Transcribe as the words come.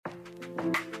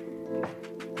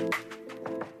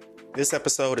This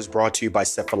episode is brought to you by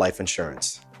Set for Life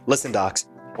Insurance. Listen, docs,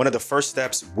 one of the first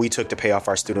steps we took to pay off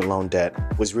our student loan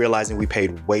debt was realizing we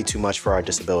paid way too much for our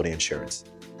disability insurance.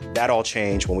 That all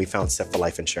changed when we found Set for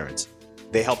Life Insurance.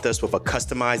 They helped us with a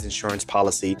customized insurance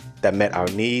policy that met our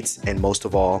needs and, most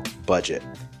of all, budget.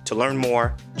 To learn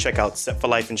more, check out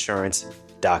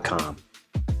setforlifeinsurance.com.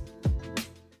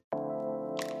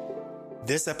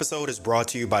 This episode is brought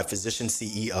to you by Physician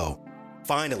CEO.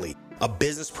 Finally, a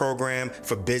business program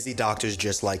for busy doctors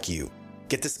just like you.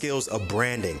 Get the skills of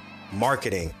branding,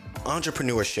 marketing,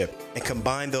 entrepreneurship, and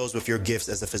combine those with your gifts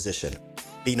as a physician.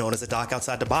 Be known as a doc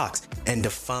outside the box and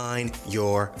define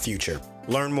your future.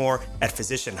 Learn more at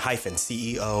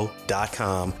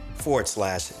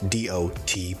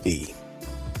physician-ceo.com/DOTB.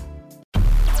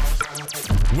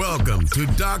 Welcome to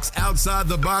Docs Outside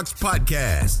the Box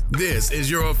podcast. This is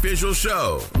your official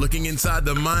show looking inside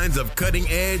the minds of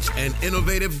cutting-edge and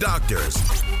innovative doctors.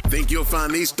 Think you'll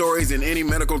find these stories in any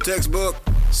medical textbook?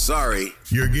 Sorry.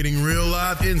 You're getting real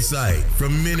life insight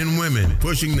from men and women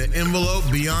pushing the envelope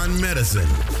beyond medicine.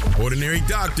 Ordinary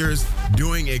doctors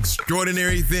doing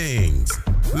extraordinary things.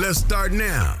 Let's start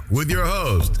now with your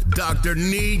host, Dr.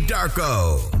 Nee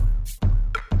Darko.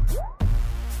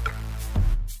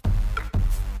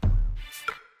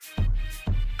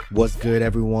 What's good,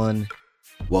 everyone?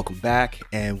 Welcome back,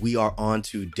 and we are on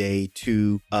to day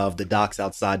 2 of the Docs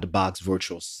Outside the Box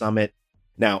Virtual Summit.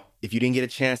 Now, if you didn't get a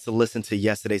chance to listen to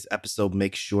yesterday's episode,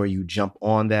 make sure you jump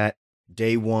on that.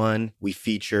 Day 1, we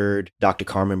featured Dr.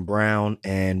 Carmen Brown,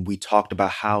 and we talked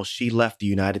about how she left the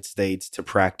United States to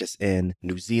practice in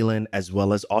New Zealand as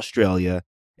well as Australia,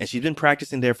 and she's been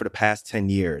practicing there for the past 10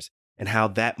 years, and how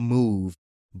that move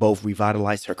both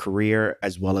revitalized her career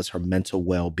as well as her mental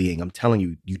well-being. I'm telling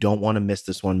you, you don't want to miss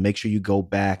this one. Make sure you go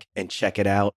back and check it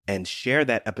out and share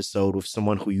that episode with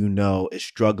someone who you know is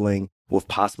struggling with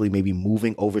possibly maybe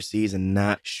moving overseas and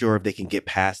not sure if they can get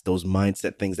past those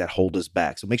mindset things that hold us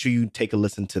back. So make sure you take a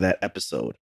listen to that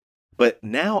episode. But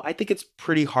now I think it's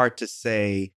pretty hard to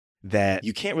say that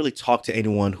you can't really talk to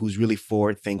anyone who's really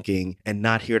forward-thinking and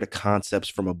not hear the concepts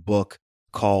from a book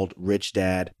called Rich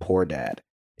Dad, Poor Dad.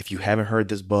 If you haven't heard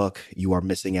this book, you are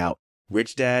missing out.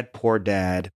 Rich Dad, Poor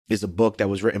Dad is a book that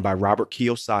was written by Robert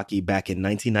Kiyosaki back in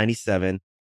 1997,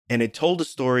 and it told the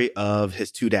story of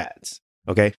his 2 dads,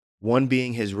 okay? One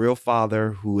being his real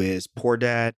father, who is Poor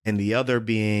Dad, and the other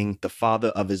being the father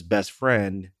of his best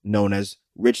friend, known as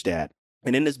Rich Dad.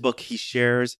 And in this book, he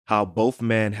shares how both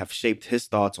men have shaped his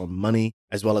thoughts on money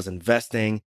as well as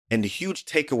investing. And the huge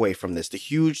takeaway from this, the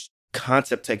huge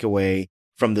concept takeaway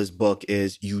from this book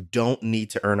is you don't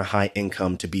need to earn a high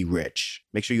income to be rich.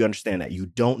 Make sure you understand that. You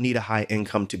don't need a high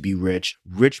income to be rich.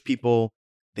 Rich people,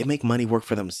 they make money work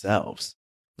for themselves.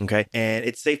 Okay. And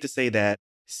it's safe to say that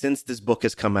since this book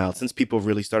has come out, since people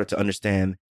really started to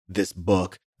understand this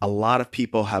book, a lot of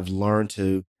people have learned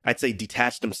to, I'd say,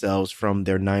 detach themselves from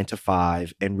their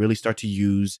 9-to-5 and really start to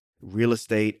use real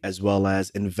estate as well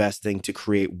as investing to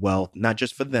create wealth, not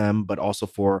just for them, but also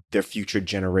for their future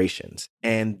generations.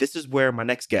 And this is where my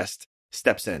next guest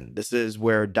steps in. This is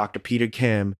where Dr. Peter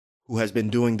Kim, who has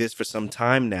been doing this for some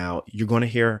time now, you're going to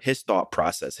hear his thought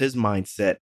process, his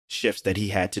mindset shifts that he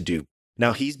had to do.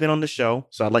 Now, he's been on the show,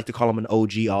 so I'd like to call him an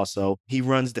OG also. He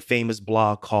runs the famous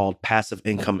blog called Passive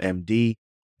Income MD,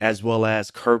 as well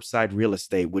as Curbside Real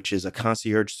Estate, which is a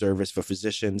concierge service for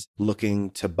physicians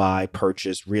looking to buy,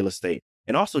 purchase real estate.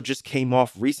 And also just came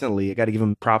off recently, I got to give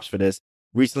him props for this,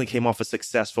 recently came off a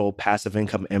successful Passive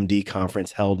Income MD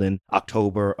conference held in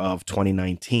October of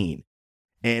 2019.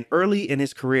 And early in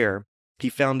his career, he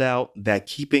found out that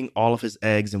keeping all of his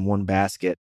eggs in one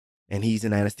basket, and he's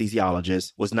an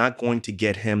anesthesiologist, was not going to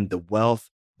get him the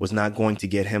wealth, was not going to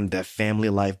get him the family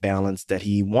life balance that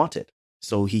he wanted.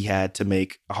 So he had to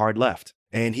make a hard left.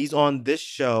 And he's on this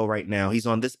show right now. He's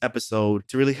on this episode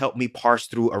to really help me parse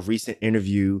through a recent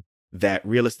interview that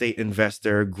real estate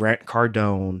investor Grant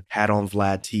Cardone had on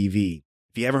Vlad TV.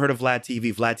 If you haven't heard of Vlad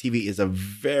TV is a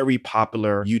very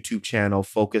popular YouTube channel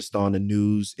focused on the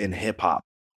news and hip hop.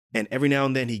 And every now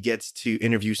and then he gets to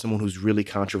interview someone who's really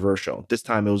controversial. This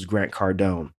time it was Grant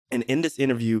Cardone. And in this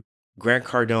interview, Grant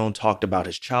Cardone talked about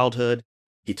his childhood.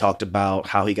 He talked about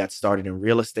how he got started in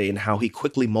real estate and how he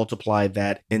quickly multiplied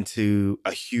that into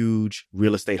a huge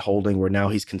real estate holding where now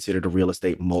he's considered a real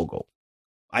estate mogul.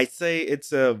 I'd say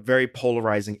it's a very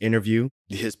polarizing interview.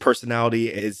 His personality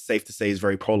is safe to say is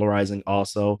very polarizing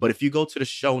also. But if you go to the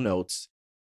show notes,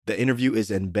 the interview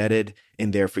is embedded in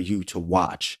there for you to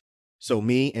watch. So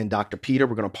me and Dr. Peter,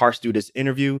 we're going to parse through this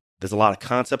interview. There's a lot of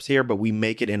concepts here, but we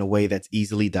make it in a way that's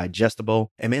easily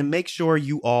digestible. And then make sure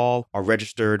you all are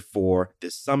registered for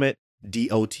this summit,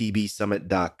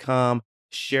 dotbsummit.com.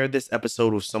 share this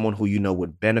episode with someone who you know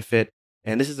would benefit.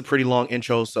 And this is a pretty long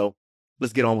intro, so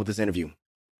let's get on with this interview.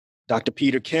 Dr.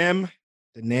 Peter Kim,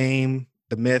 the name,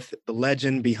 the myth, the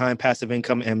legend behind Passive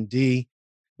Income MD.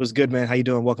 What's good, man? How you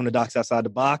doing? Welcome to Docs Outside the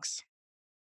Box.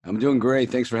 I'm doing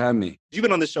great. Thanks for having me. You've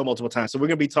been on this show multiple times, so we're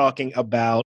going to be talking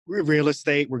about real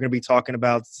estate. We're going to be talking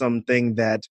about something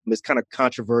that is kind of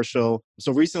controversial.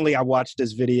 So recently I watched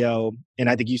this video, and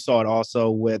I think you saw it also,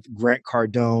 with Grant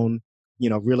Cardone,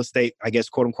 real estate, I guess,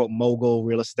 quote unquote, mogul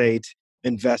real estate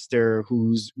investor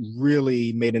who's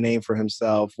really made a name for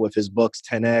himself with his books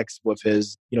 10X, with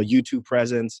his, YouTube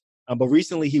presence. But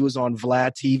recently he was on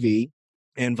Vlad TV,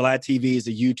 and Vlad TV is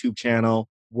a YouTube channel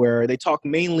where they talk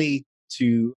mainly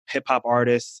to hip hop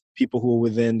artists, people who are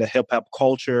within the hip hop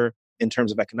culture in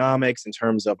terms of economics, in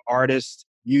terms of artists,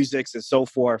 musics, and so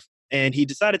forth. And he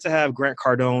decided to have Grant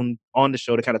Cardone on the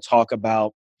show to kind of talk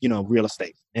about, real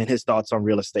estate and his thoughts on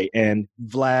real estate. And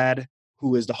Vlad,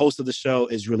 who is the host of the show,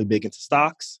 is really big into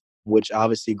stocks, which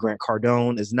obviously Grant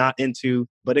Cardone is not into,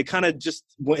 but it kind of just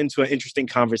went into an interesting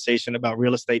conversation about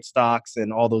real estate, stocks,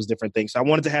 and all those different things. So I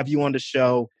wanted to have you on the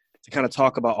show to kind of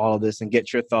talk about all of this and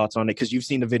get your thoughts on it, because you've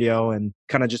seen the video, and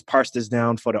kind of just parse this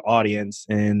down for the audience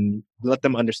and let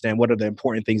them understand what are the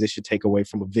important things they should take away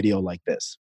from a video like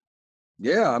this.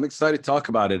 Yeah, I'm excited to talk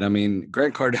about it. I mean,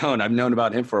 Grant Cardone, I've known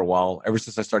about him for a while, ever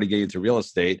since I started getting into real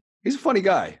estate. He's a funny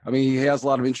guy. I mean, he has a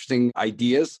lot of interesting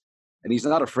ideas, and he's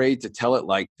not afraid to tell it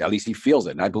like, at least he feels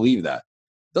it. And I believe that.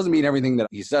 Doesn't mean everything that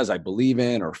he says I believe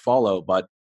in or follow, but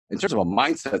in terms of a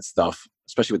mindset stuff,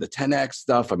 especially with the 10X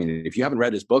stuff, I mean, if you haven't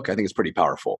read his book, I think it's pretty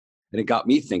powerful. And it got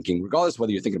me thinking, regardless of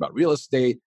whether you're thinking about real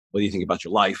estate, whether you think about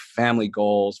your life, family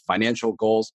goals, financial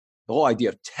goals, the whole idea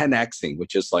of 10Xing,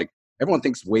 which is like, everyone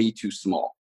thinks way too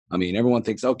small. I mean, everyone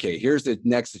thinks, okay, here's the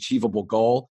next achievable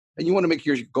goal. And you want to make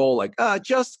your goal like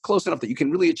just close enough that you can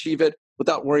really achieve it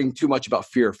without worrying too much about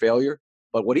fear of failure.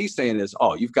 But what he's saying is,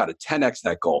 you've got to 10X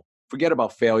that goal. Forget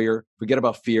about failure, forget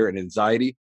about fear and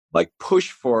anxiety. Like,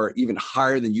 push for even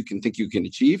higher than you think you can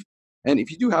achieve. And if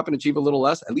you do happen to achieve a little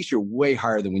less, at least you're way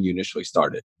higher than when you initially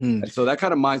started. And so that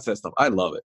kind of mindset stuff, I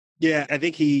love it. Yeah, I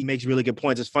think he makes really good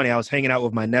points. It's funny. I was hanging out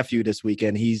with my nephew this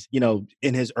weekend. He's, in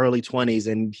his early 20s,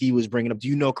 and he was bringing up, do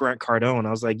you know Grant Cardone?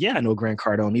 I was like, yeah, I know Grant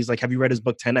Cardone. He's like, have you read his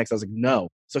book 10X? I was like, no.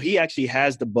 So he actually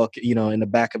has the book, in the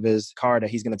back of his car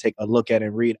that he's going to take a look at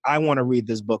and read. I want to read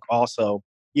this book also,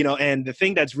 and the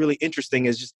thing that's really interesting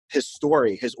is just his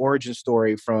story, his origin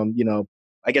story from,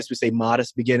 I guess we say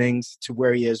modest beginnings to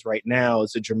where he is right now.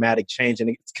 It's a dramatic change, and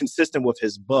it's consistent with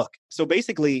his book. So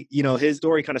basically, his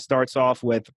story kind of starts off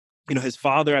with, his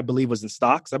father, I believe, was in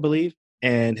stocks,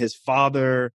 and his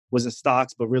father was in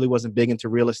stocks, but really wasn't big into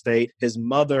real estate. His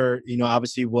mother,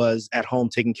 obviously was at home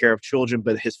taking care of children,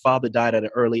 but his father died at an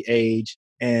early age.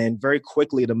 And very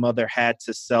quickly, the mother had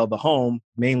to sell the home,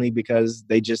 mainly because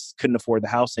they just couldn't afford the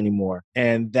house anymore.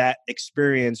 And that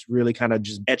experience really kind of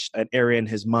just etched an area in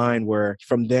his mind where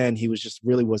from then he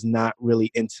was not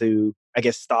really into, I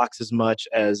guess, stocks as much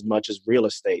as real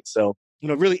estate. So,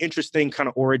 really interesting kind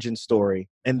of origin story.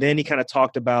 And then he kind of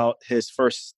talked about his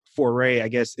first foray, I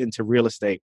guess, into real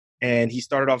estate. And he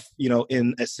started off,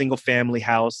 in a single family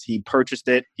house. He purchased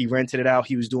it. He rented it out.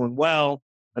 He was doing well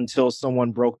until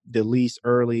someone broke the lease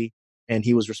early, and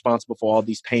he was responsible for all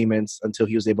these payments until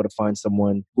he was able to find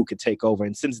someone who could take over.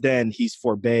 And since then, he's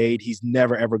forbade. He's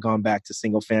never, ever gone back to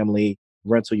single family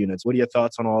rental units. What are your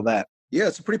thoughts on all that? Yeah,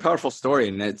 it's a pretty powerful story.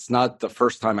 And it's not the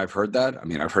first time I've heard that. I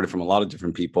mean, I've heard it from a lot of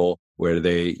different people where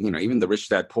they, even the Rich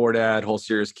Dad, Poor Dad, whole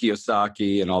series,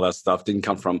 Kiyosaki and all that stuff didn't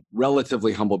come from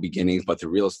relatively humble beginnings, but the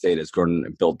real estate has grown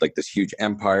and built like this huge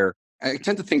empire. I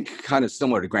tend to think kind of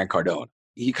similar to Grant Cardone.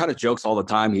 He kind of jokes all the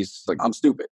time. He's like, I'm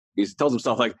stupid. He tells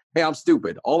himself like, hey, I'm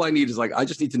stupid. All I need is I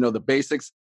just need to know the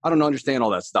basics. I don't understand all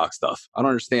that stock stuff. I don't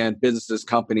understand businesses,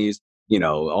 companies,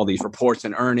 all these reports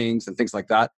and earnings and things like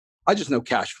that. I just know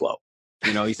cash flow.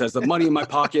 He says the money in my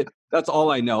pocket, that's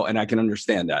all I know. And I can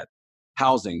understand that.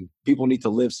 Housing, people need to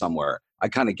live somewhere. I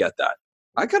kind of get that.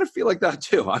 I kind of feel like that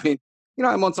too. I mean,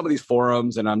 I'm on some of these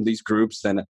forums and I'm these groups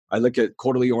and I look at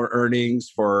quarterly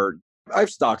earnings I have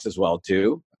stocks as well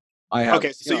too.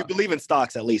 Okay, so you believe in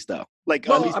stocks at least, though?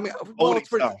 It's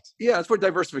for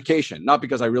diversification, not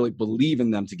because I really believe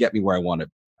in them to get me where I want to.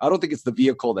 I don't think it's the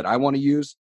vehicle that I want to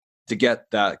use to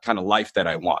get that kind of life that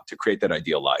I want, to create that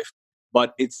ideal life.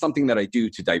 But it's something that I do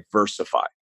to diversify.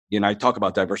 I talk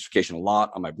about diversification a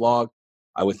lot on my blog.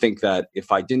 I would think that if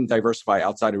I didn't diversify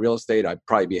outside of real estate, I'd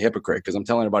probably be a hypocrite because I'm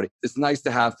telling everybody it's nice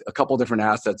to have a couple different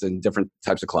assets in different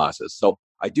types of classes. So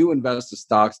I do invest in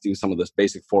stocks, do some of this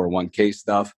basic 401k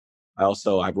stuff. I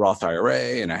also have Roth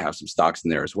IRA and I have some stocks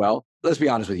in there as well. Let's be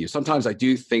honest with you. Sometimes I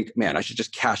do think, man, I should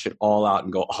just cash it all out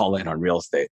and go all in on real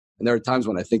estate. And there are times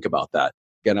when I think about that.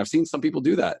 Again, I've seen some people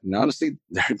do that. And honestly,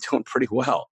 they're doing pretty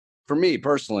well. For me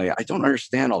personally, I don't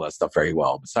understand all that stuff very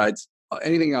well. Besides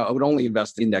anything, I would only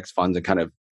invest in index funds and kind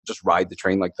of just ride the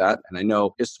train like that. And I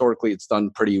know historically it's done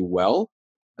pretty well.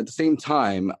 At the same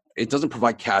time, it doesn't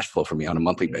provide cash flow for me on a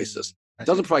monthly basis. It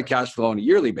doesn't provide cash flow on a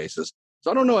yearly basis. So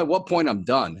I don't know at what point I'm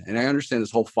done. And I understand this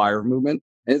whole FIRE movement,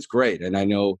 and it's great. And I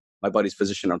know my buddy's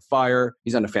Physician on Fire.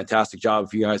 He's done a fantastic job.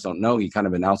 If you guys don't know, he kind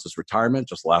of announced his retirement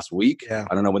just last week. Yeah.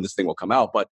 I don't know when this thing will come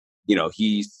out, but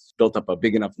he's built up a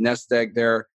big enough nest egg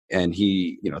there. And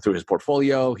he, through his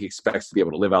portfolio, he expects to be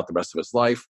able to live out the rest of his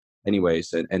life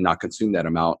anyways and not consume that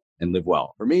amount and live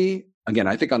well. For me, again,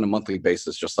 I think on a monthly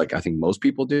basis, just like I think most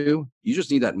people do, you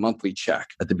just need that monthly check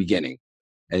at the beginning.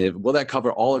 And will that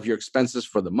cover all of your expenses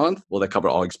for the month? Will that cover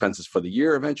all expenses for the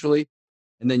year eventually?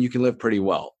 And then you can live pretty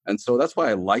well. And so that's why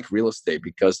I like real estate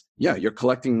because, you're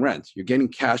collecting rent. You're getting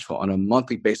cash flow on a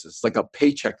monthly basis. It's like a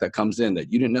paycheck that comes in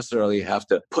that you didn't necessarily have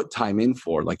to put time in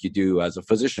for like you do as a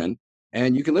physician.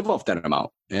 And you can live off that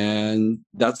amount. And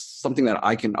that's something that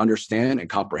I can understand and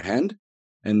comprehend.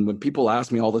 And when people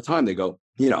ask me all the time, they go,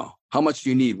 how much do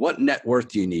you need? What net worth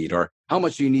do you need? Or how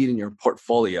much do you need in your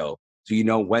portfolio so you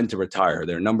know when to retire?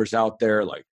 There are numbers out there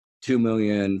like 2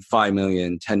 million, 5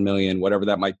 million, 10 million, whatever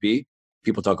that might be.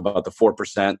 People talk about the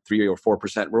 4%, 3 or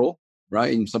 4% rule,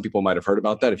 right? And some people might have heard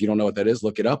about that. If you don't know what that is,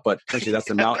 look it up. But essentially that's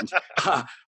the amount.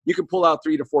 You can pull out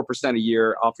 3 to 4% a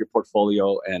year off your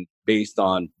portfolio, and based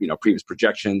on previous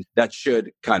projections, that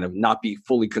should kind of not be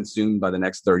fully consumed by the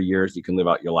next 30 years. You can live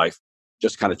out your life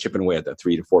just kind of chipping away at that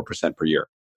 3 to 4% per year,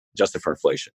 adjusted for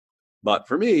inflation. But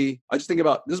for me, I just think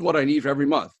about this is what I need for every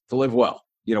month to live well.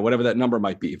 Whatever that number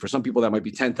might be. For some people, that might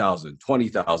be 10,000,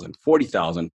 20,000,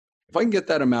 40,000. If I can get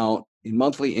that amount in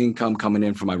monthly income coming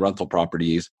in from my rental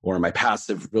properties or my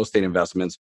passive real estate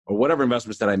investments or whatever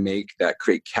investments that I make that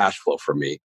create cash flow for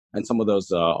me, and some of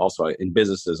those also in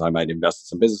businesses, I might invest in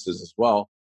some businesses as well,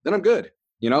 then I'm good.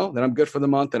 Then I'm good for the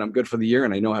month and I'm good for the year.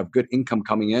 And I know I have good income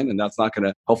coming in, and that's not going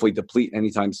to hopefully deplete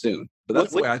anytime soon. But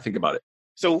that's the way I think about it.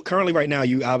 So currently right now,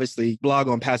 you obviously blog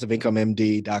on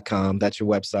passiveincomemd.com. That's your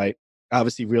website.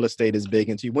 Obviously, real estate is big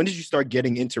into you. When did you start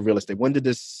getting into real estate? When did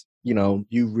this,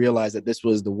 you realize that this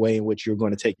was the way in which you're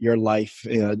going to take your life,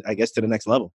 I guess, to the next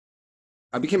level?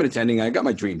 I became an attending. I got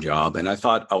my dream job and I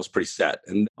thought I was pretty set.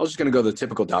 And I was just going to go the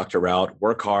typical doctor route,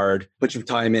 work hard, put your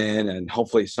time in, and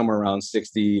hopefully somewhere around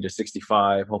 60 to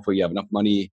 65, hopefully you have enough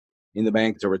money in the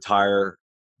bank to retire.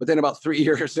 But then about 3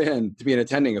 years in to be an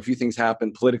attending, a few things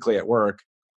happened politically at work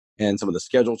and some of the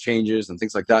schedule changes and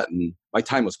things like that. And my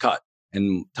time was cut,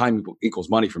 and time equals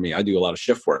money for me. I do a lot of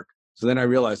shift work. So then I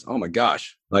realized, oh my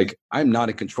gosh, like I'm not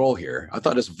in control here. I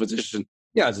thought as a physician,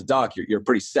 as a doc, you're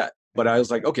pretty set. But I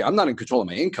was like, okay, I'm not in control of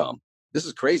my income. This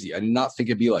is crazy. I did not think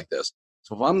it'd be like this.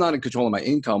 So if I'm not in control of my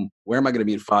income, where am I going to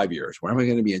be in 5 years? Where am I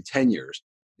going to be in 10 years,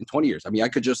 in 20 years? I mean, I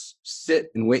could just sit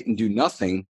and wait and do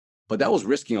nothing, but that was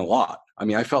risking a lot. I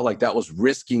mean, I felt like that was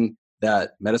risking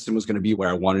that medicine was going to be where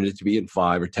I wanted it to be in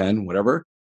 5 or 10, whatever.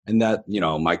 And that,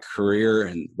 my career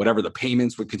and whatever the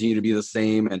payments would continue to be the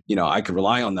same. And, I could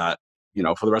rely on that,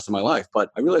 for the rest of my life.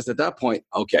 But I realized at that point,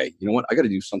 okay, you know what? I got to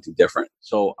do something different.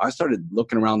 So I started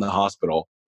looking around the hospital,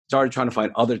 started trying to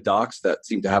find other docs that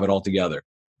seemed to have it all together.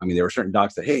 I mean, there were certain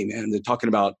docs that, hey, man, they're talking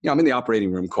about, I'm in the operating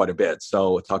room quite a bit.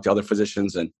 So I talked to other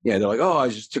physicians and they're like, oh, I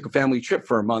just took a family trip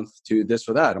for a month to this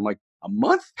or that. I'm like, a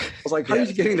month? I was like, how are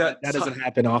you getting that? That doesn't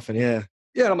happen often. Yeah.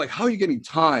 Yeah. And I'm like, how are you getting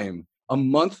time? A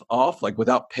month off, like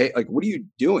without pay? Like, what are you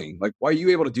doing? Like, why are you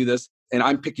able to do this? And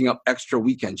I'm picking up extra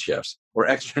weekend shifts or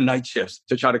extra night shifts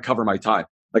to try to cover my time.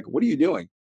 Like, what are you doing?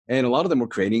 And a lot of them were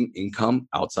creating income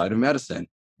outside of medicine.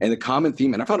 And the common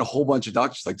theme, and I found a whole bunch of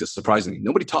doctors like this, surprisingly.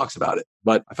 Nobody talks about it,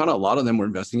 but I found out a lot of them were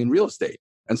investing in real estate.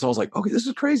 And so I was like, okay, this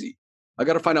is crazy. I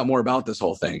got to find out more about this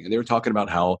whole thing. And they were talking about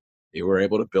how they were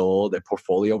able to build a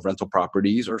portfolio of rental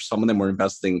properties, or some of them were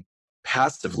investing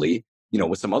passively,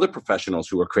 with some other professionals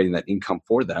who were creating that income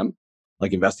for them,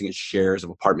 like investing in shares of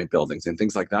apartment buildings and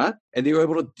things like that. And they were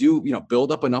able to do,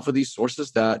 build up enough of these sources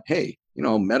that, hey,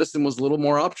 medicine was a little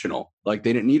more optional. Like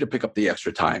they didn't need to pick up the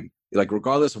extra time. Like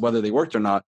regardless of whether they worked or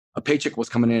not, a paycheck was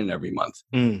coming in every month.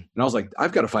 And I was like,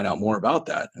 I've got to find out more about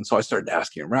that. And so I started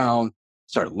asking around,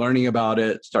 started learning about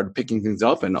it, started picking things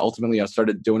up. And ultimately I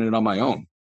started doing it on my own.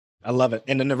 I love it.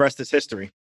 And then the rest is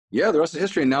history. Yeah, the rest is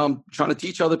history. And now I'm trying to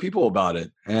teach other people about it.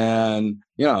 And,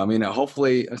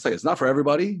 hopefully, it's not for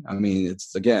everybody. I mean,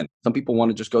 it's, again, some people want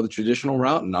to just go the traditional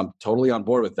route, and I'm totally on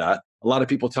board with that. A lot of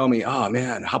people tell me, oh,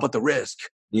 man, how about the risk?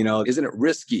 Isn't it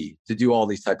risky to do all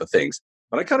these type of things?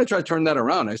 But I kind of try to turn that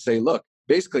around. I say, look,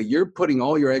 basically you're putting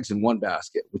all your eggs in one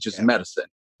basket, which is medicine.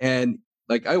 And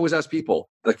like I always ask people,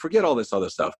 like, forget all this other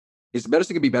stuff. Is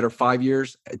medicine going to be better 5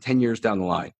 years, 10 years down the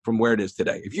line from where it is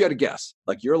today? If you had to guess,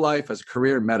 like your life as a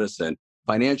career in medicine,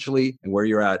 financially and where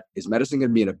you're at, is medicine going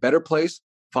to be in a better place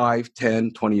 5,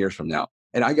 10, 20 years from now?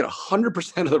 And I get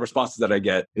 100% of the responses that I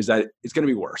get is that it's going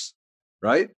to be worse,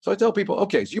 right? So I tell people,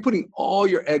 okay, so you're putting all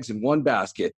your eggs in one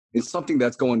basket in something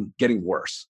that's getting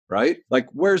worse, right? Like,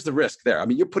 where's the risk there? I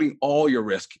mean, you're putting all your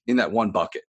risk in that one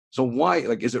bucket. So why,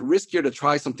 like, is it riskier to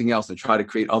try something else and try to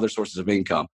create other sources of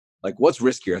income? Like, what's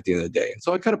riskier at the end of the day? And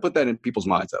so I kind of put that in people's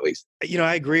minds, at least.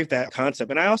 I agree with that concept.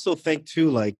 And I also think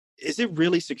too, like, is it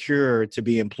really secure to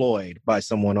be employed by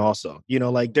someone also?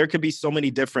 Like there could be so many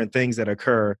different things that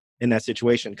occur in that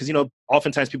situation. Because,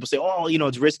 oftentimes people say, oh,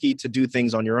 it's risky to do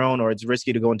things on your own, or it's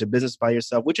risky to go into business by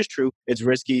yourself, which is true. It's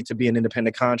risky to be an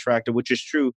independent contractor, which is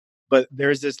true. But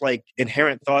there's this like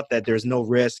inherent thought that there's no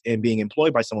risk in being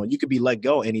employed by someone. You could be let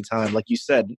go anytime. Like you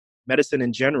said, medicine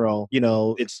in general,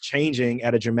 it's changing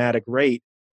at a dramatic rate.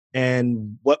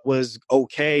 And what was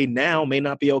okay now may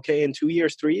not be okay in 2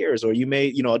 years, 3 years, or you may,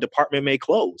 a department may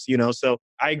close, So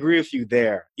I agree with you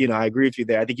there. I agree with you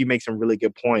there. I think you make some really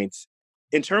good points.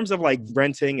 In terms of like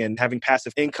renting and having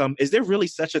passive income, is there really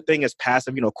such a thing as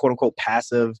passive, quote unquote,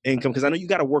 passive income? Because I know you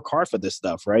got to work hard for this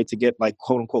stuff, right? To get like,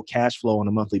 quote unquote, cash flow on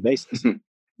a monthly basis.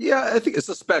 Yeah, I think it's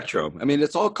a spectrum. I mean,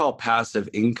 it's all called passive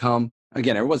income.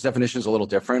 Again, everyone's definition is a little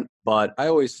different, but I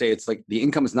always say it's like the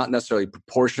income is not necessarily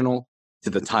proportional to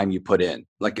the time you put in.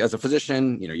 Like as a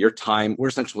physician, your time, we're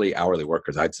essentially hourly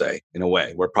workers, I'd say, in a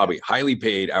way. We're probably highly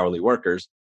paid hourly workers,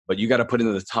 but you got to put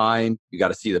in the time, you got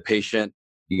to see the patient,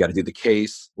 you got to do the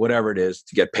case, whatever it is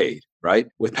to get paid, right?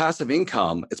 With passive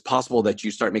income, it's possible that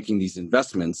you start making these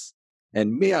investments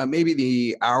and maybe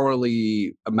the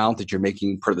hourly amount that you're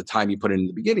making per the time you put in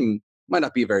the beginning might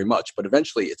not be very much, but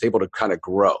eventually it's able to kind of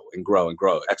grow and grow and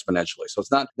grow exponentially. So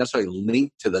it's not necessarily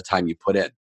linked to the time you put in.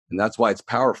 And that's why it's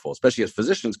powerful, especially as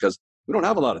physicians, because we don't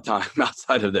have a lot of time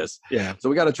outside of this. Yeah. So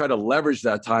we got to try to leverage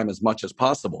that time as much as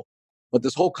possible. But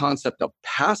this whole concept of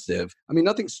passive, I mean,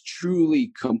 nothing's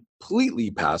truly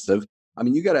completely passive. I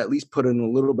mean, you got to at least put in a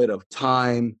little bit of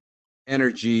time,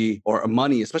 energy, or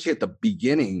money, especially at the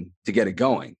beginning to get it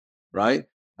going, right?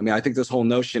 I mean, I think this whole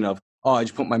notion of, oh, I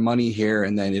just put my money here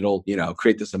and then it'll,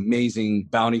 create this amazing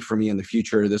bounty for me in the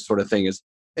future, this sort of thing is,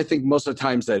 I think most of the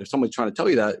times that if someone's trying to tell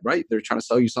you that, right, they're trying to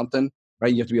sell you something,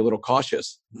 right, you have to be a little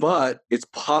cautious. But it's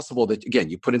possible that, again,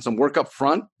 you put in some work up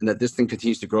front and that this thing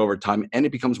continues to grow over time and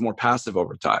it becomes more passive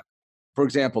over time. For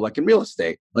example, like in real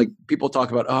estate, like people talk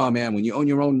about, oh man, when you own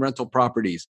your own rental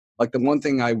properties, like the one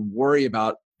thing I worry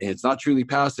about, and it's not truly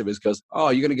passive, is because, oh,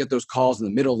 you're going to get those calls in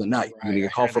the middle of the night. Right. You're going to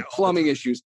get called for plumbing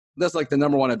issues. That's like the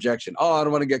number one objection. Oh, I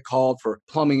don't want to get called for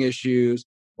plumbing issues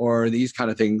or these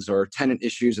kind of things, or tenant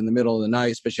issues in the middle of the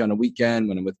night, especially on a weekend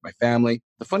when I'm with my family.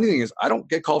 The funny thing is I don't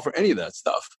get called for any of that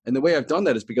stuff. And the way I've done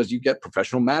that is because you get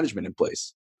professional management in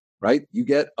place, right? You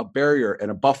get a barrier and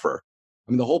a buffer.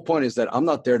 I mean, the whole point is that I'm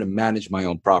not there to manage my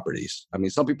own properties. I mean,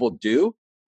 some people do,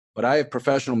 but I have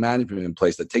professional management in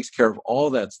place that takes care of all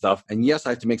that stuff. And yes, I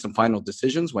have to make some final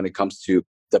decisions when it comes to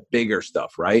the bigger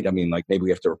stuff, right? I mean, like maybe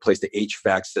we have to replace the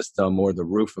HVAC system or the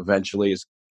roof eventually is,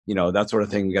 that sort of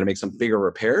thing. We got to make some bigger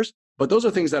repairs. But those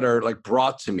are things that are like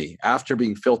brought to me after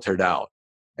being filtered out.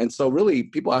 And so really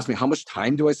people ask me, how much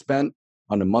time do I spend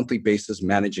on a monthly basis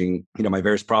managing, my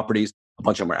various properties? A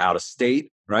bunch of them are out of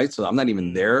state, right? So I'm not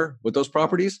even there with those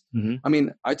properties. Mm-hmm. I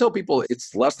mean, I tell people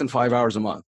it's less than 5 hours a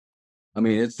month. I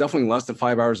mean, it's definitely less than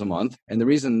 5 hours a month. And the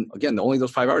reason, again, only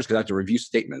those 5 hours, because I have to review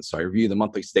statements. So I review the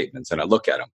monthly statements and I look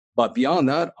at them. But beyond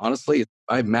that, honestly,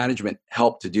 I have management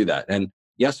help to do that. And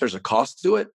yes, there's a cost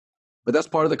to it, but that's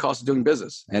part of the cost of doing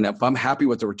business. And if I'm happy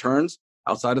with the returns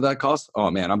outside of that cost,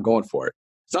 oh man, I'm going for it.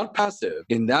 It's not passive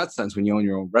in that sense when you own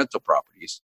your own rental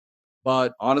properties.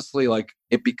 But honestly, like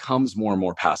it becomes more and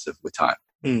more passive with time.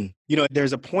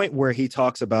 There's a point where he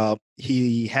talks about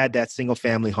he had that single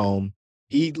family home.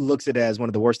 He looks at it as one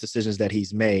of the worst decisions that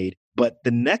he's made. But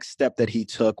the next step that he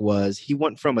took was he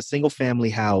went from a single family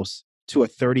house to a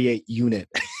 38 unit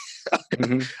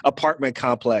apartment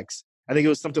complex. I think it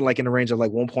was something like in the range of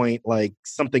like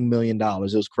something $1 million. It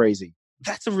was crazy.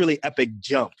 That's a really epic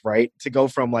jump, right? To go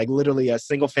from like literally a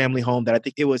single family home that I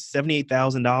think it was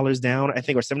 $78,000 down, I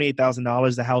think, or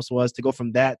 $78,000 the house was, to go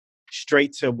from that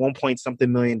straight to 1 something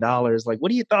million dollars. Like,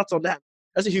 what are your thoughts on that?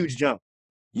 That's a huge jump.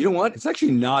 You know what? It's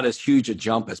actually not as huge a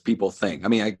jump as people think. I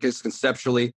mean, I guess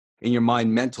conceptually in your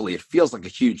mind, mentally, it feels like a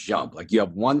huge jump. Like you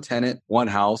have one tenant, one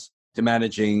house, to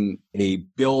managing a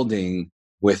building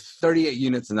with 38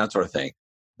 units and that sort of thing.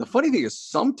 The funny thing is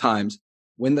sometimes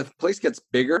when the place gets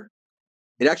bigger,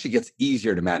 it actually gets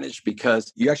easier to manage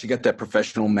because you actually get that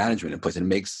professional management in place and it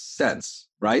makes sense,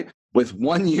 right? With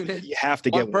one unit, You have to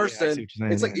one get person,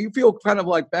 it's like you feel kind of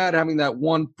like bad having that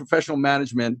one professional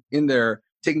management in there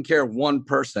taking care of one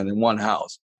person in one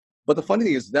house. But the funny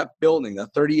thing is that building,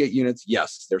 that 38 units,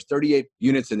 yes, there's 38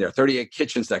 units in there, 38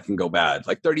 kitchens that can go bad,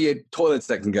 like 38 toilets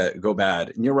that can go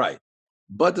bad. And you're right.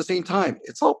 But at the same time,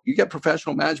 it's all you get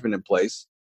professional management in place,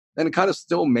 then it kind of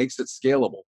still makes it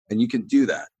scalable. And you can do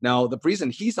that. Now, the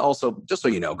reason he's also, just so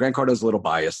you know, Grant Cardone's a little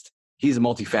biased. He's a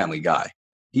multifamily guy.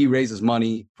 He raises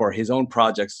money for his own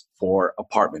projects for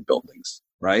apartment buildings,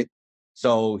 right?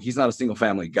 So he's not a single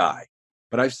family guy.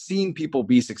 But I've seen people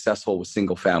be successful with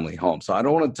single family homes. So I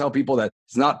don't want to tell people that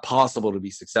it's not possible to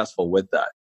be successful with that.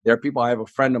 There are people, I have a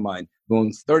friend of mine who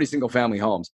owns 30 single family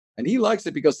homes, and he likes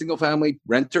it because single family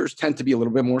renters tend to be a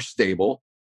little bit more stable.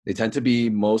 They tend to be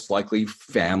most likely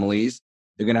families.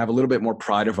 They're going to have a little bit more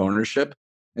pride of ownership.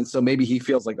 And so maybe he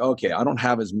feels like, okay, I don't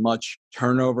have as much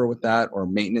turnover with that or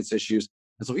maintenance issues.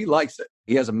 And so he likes it.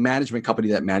 He has a management company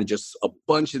that manages a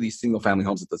bunch of these single family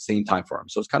homes at the same time for him.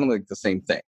 So it's kind of like the same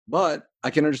thing. But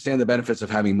I can understand the benefits of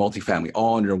having multifamily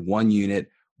all under one unit,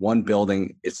 one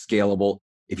building. It's scalable.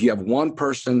 If you have one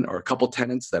person or a couple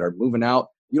tenants that are moving out,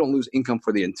 you don't lose income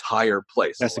for the entire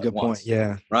place. That's a good point.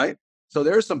 Yeah. Right? So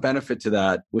there's some benefit to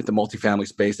that with the multifamily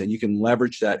space, and you can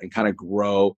leverage that and kind of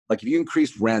grow. Like if you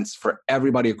increase rents for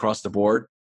everybody across the board,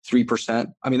 3%,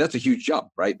 I mean, that's a huge jump,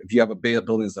 right? If you have a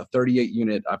building that's a 38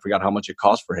 unit, I forgot how much it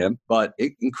costs for him, but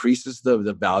it increases the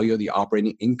value of the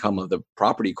operating income of the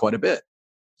property quite a bit.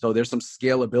 So there's some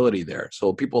scalability there.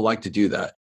 So people like to do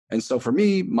that. And so for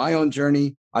me, my own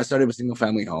journey, I started with single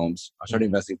family homes. I started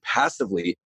investing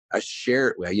passively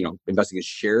investing in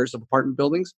shares of apartment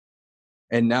buildings.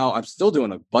 And now I'm still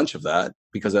doing a bunch of that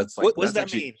because that's like, what does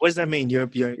that mean? What does that mean?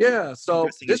 Yeah. So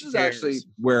this is actually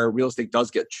where real estate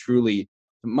does get truly,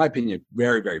 in my opinion,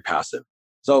 very, very passive.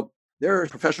 So there are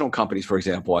professional companies, for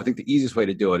example. I think the easiest way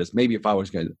to do it is maybe if I was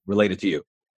going to relate it to you.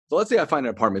 So let's say I find an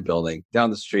apartment building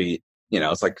down the street,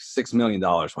 it's like $6 million,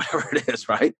 whatever it is,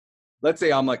 right? Let's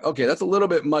say I'm like, okay, that's a little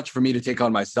bit much for me to take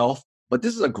on myself, but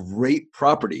this is a great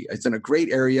property. It's in a great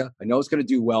area. I know it's going to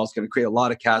do well. It's going to create a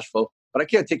lot of cash flow, but I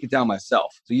can't take it down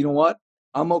myself. So you know what?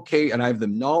 I'm okay. And I have the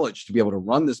knowledge to be able to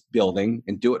run this building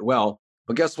and do it well.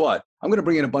 But guess what? I'm going to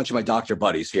bring in a bunch of my doctor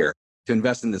buddies here to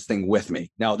invest in this thing with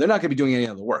me. Now, they're not going to be doing any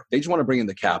other work. They just want to bring in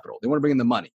the capital. They want to bring in the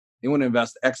money. They want to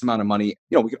invest X amount of money.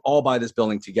 We could all buy this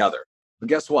building together. But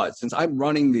guess what? Since I'm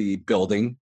running the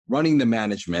building, running the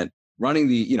management, running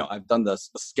the, I've done the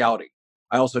scouting.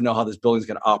 I also know how this building is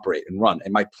going to operate and run.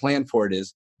 And my plan for it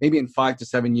is maybe in 5 to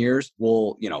 7 years,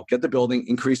 we'll, get the building,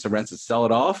 increase the rents and sell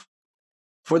it off.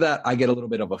 For that, I get a little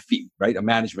bit of a fee, right? A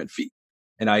management fee.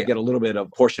 And I get a little bit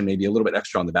of portion, maybe a little bit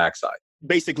extra on the backside.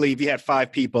 Basically, if you had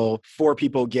 5 people, 4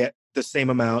 people get the same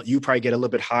amount, you probably get a little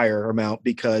bit higher amount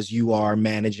because you are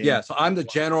managing. Yeah. So I'm the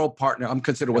general partner. I'm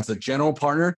considered what's a general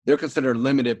partner. They're considered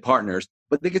limited partners,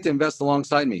 but they get to invest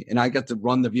alongside me and I get to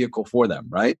run the vehicle for them,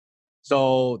 right?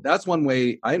 So that's one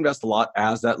way I invest a lot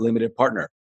as that limited partner.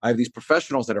 I have these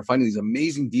professionals that are finding these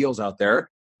amazing deals out there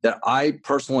that I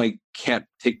personally can't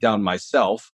take down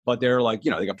myself, but they're like,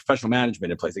 they got professional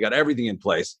management in place. They got everything in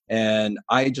place. And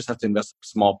I just have to invest a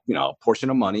small, portion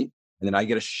of money. And then I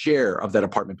get a share of that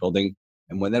apartment building.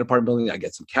 And when that apartment building, I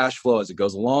get some cash flow as it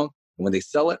goes along. And when they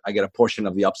sell it, I get a portion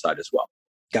of the upside as well.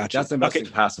 Gotcha. That's investing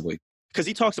passively. Because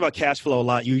he talks about cash flow a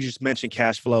lot. You just mentioned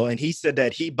cash flow. And he said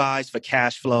that he buys for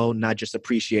cash flow, not just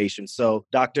appreciation. So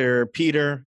Dr.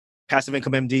 Peter, Passive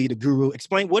Income MD, the guru,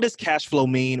 explain, what does cash flow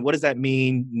mean? What does that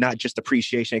mean? Not just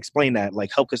appreciation. Explain that.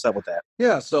 Help us out with that.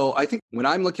 Yeah. So I think when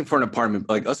I'm looking for an apartment,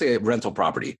 let's say a rental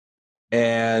property,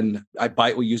 and I buy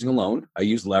it using a loan, I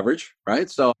use leverage, right?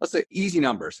 So let's say easy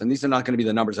numbers. And these are not going to be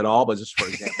the numbers at all, but just for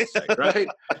example's sake, right?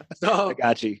 So I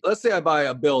got you. Let's say I buy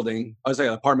a building, I say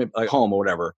an apartment, like home or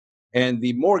whatever, and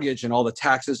the mortgage and all the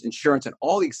taxes, insurance, and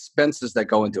all the expenses that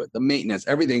go into it, the maintenance,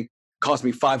 everything costs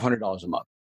me $500 a month.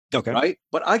 Okay. Right?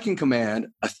 But I can command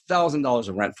 $1,000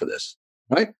 of rent for this,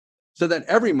 right? So then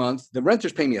every month, the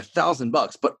renters pay me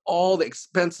 $1,000, but all the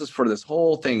expenses for this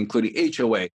whole thing, including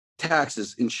HOA,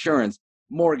 taxes, insurance,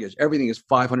 mortgage, everything is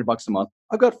 $500 a month.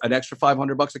 I've got an extra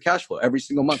 $500 of cash flow every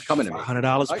single month coming to me.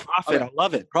 $500 right? profit. I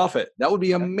love it. Profit. That would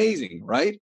be amazing,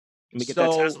 right? Let me get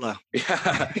that Tesla.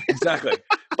 Yeah, exactly.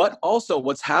 But also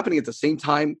what's happening at the same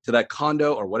time to that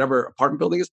condo or whatever apartment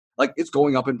building is, it's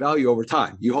going up in value over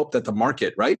time. You hope that the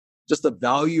market, right? Just the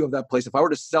value of that place. If I were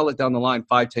to sell it down the line,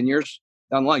 5-10 years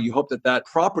down the line, you hope that that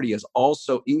property has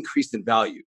also increased in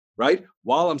value, right?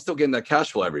 While I'm still getting that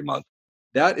cash flow every month.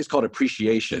 That is called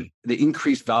appreciation, the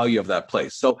increased value of that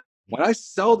place. So When I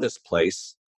sell this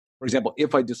place, for example,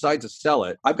 if I decide to sell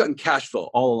it, I've gotten cash flow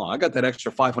all along. I got that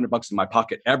extra $500 in my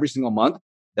pocket every single month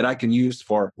that I can use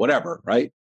for whatever,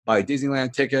 right? Buy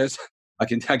Disneyland tickets. I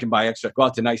can buy extra, go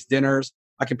out to nice dinners.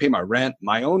 I can pay my rent,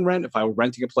 my own rent if I were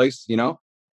renting a place,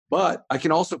 but I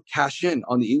can also cash in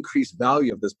on the increased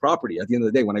value of this property at the end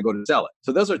of the day when I go to sell it.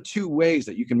 So those are two ways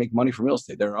that you can make money from real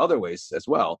estate. There are other ways as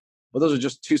well, but those are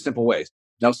just two simple ways.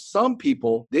 Now, some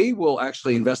people, they will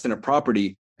actually invest in a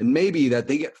property and maybe that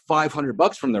they get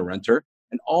 $500 from their renter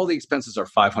and all the expenses are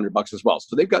 $500 as well.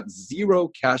 So they've got zero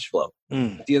cash flow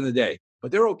at the end of the day. But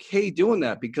they're okay doing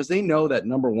that because they know that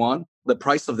number one, the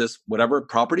price of this whatever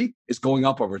property is going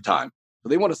up over time. So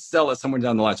they want to sell it somewhere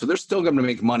down the line. So they're still going to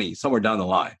make money somewhere down the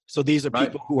line. So these are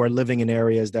people who are living in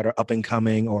areas that are up and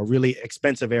coming or really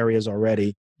expensive areas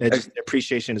already.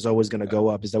 Appreciation is always going to go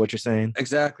up. Is that what you're saying?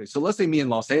 Exactly. So let's say me in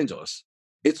Los Angeles,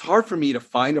 it's hard for me to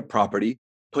find a property,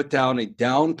 put down a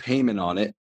down payment on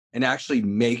it, and actually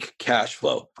make cash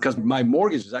flow because my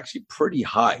mortgage is actually pretty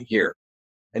high here.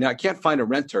 And I can't find a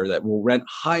renter that will rent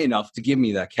high enough to give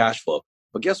me that cash flow.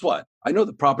 But guess what? I know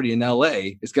the property in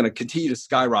LA is going to continue to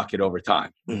skyrocket over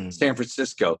time. San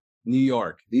Francisco, New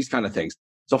York, these kind of things.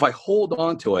 So if I hold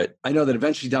on to it, I know that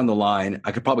eventually down the line,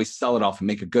 I could probably sell it off and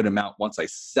make a good amount once I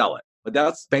sell it. But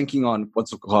that's banking on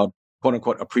what's called quote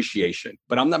unquote appreciation.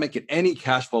 But I'm not making any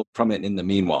cash flow from it in the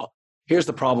meanwhile. Here's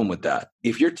the problem with that.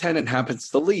 If your tenant happens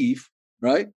to leave,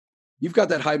 right? You've got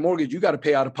that high mortgage, you got to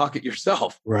pay out of pocket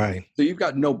yourself. Right. So you've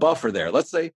got no buffer there.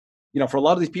 Let's say, for a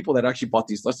lot of these people that actually bought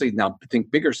these, let's say now think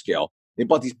bigger scale, they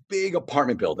bought these big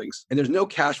apartment buildings and there's no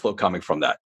cash flow coming from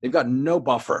that. They've got no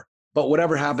buffer. But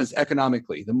whatever happens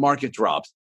economically, the market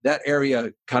drops, that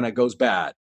area kind of goes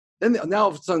bad. Then now all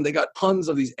of a sudden they got tons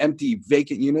of these empty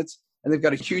vacant units and they've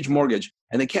got a huge mortgage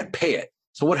and they can't pay it.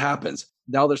 So what happens?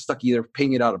 Now they're stuck either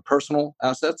paying it out of personal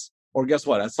assets or guess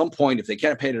what? At some point, if they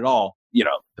can't pay it at all,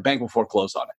 the bank will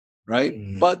foreclose on it,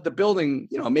 right? But the building,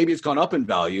 maybe it's gone up in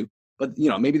value, but,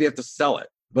 maybe they have to sell it,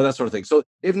 but that sort of thing. So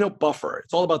they have no buffer.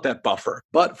 It's all about that buffer.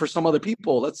 But for some other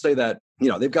people, let's say that,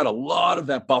 they've got a lot of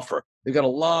that buffer. They've got a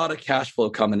lot of cash flow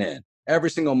coming in every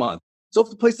single month. So if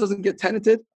the place doesn't get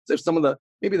tenanted, if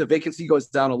maybe the vacancy goes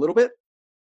down a little bit,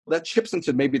 that chips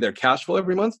into maybe their cash flow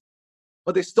every month,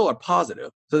 but they still are positive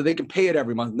so that they can pay it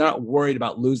every month. They're not worried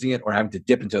about losing it or having to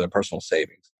dip into their personal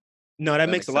savings. No, that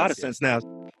makes a lot of sense now.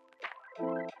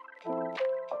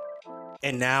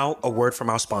 And now a word from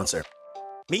our sponsor.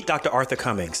 Meet Dr. Arthur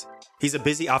Cummings. He's a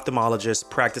busy ophthalmologist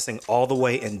practicing all the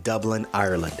way in Dublin,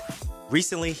 Ireland.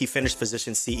 Recently, he finished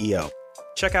Physician CEO.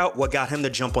 Check out what got him to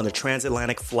jump on the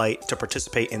transatlantic flight to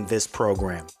participate in this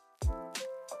program.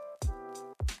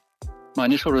 My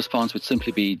initial response would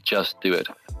simply be just do it.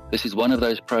 This is one of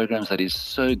those programs that is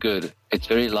so good, it's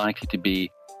very likely to be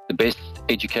the best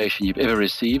education you've ever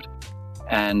received.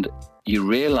 And you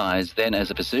realize then as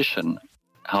a physician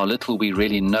how little we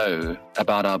really know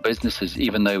about our businesses,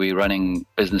 even though we're running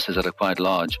businesses that are quite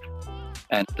large.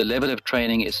 And the level of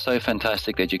training is so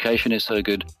fantastic. The education is so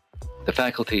good. The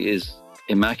faculty is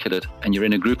immaculate. And you're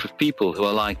in a group of people who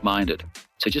are like-minded.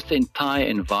 So just the entire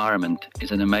environment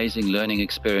is an amazing learning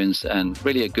experience and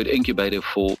really a good incubator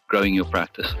for growing your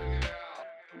practice.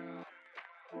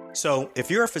 So if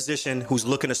you're a physician who's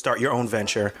looking to start your own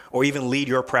venture or even lead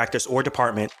your practice or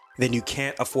department, then you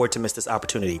can't afford to miss this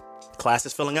opportunity. Class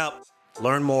is filling up.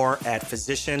 Learn more at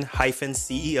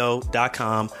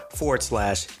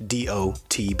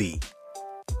physician-ceo.com/DOTB.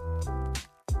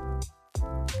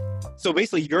 So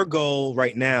basically your goal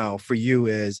right now for you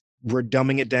is we're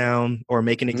dumbing it down or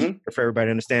making it easier for everybody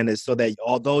to understand is so that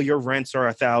although your rents are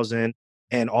 $1,000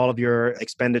 and all of your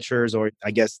expenditures or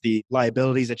I guess the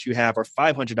liabilities that you have are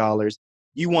 $500,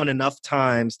 you want enough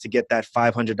times to get that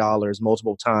 $500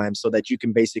 multiple times so that you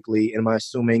can basically, am I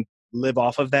assuming, live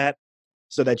off of that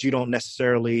so that you don't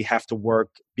necessarily have to work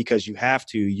because you have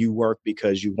to, you work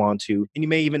because you want to. And you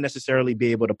may even necessarily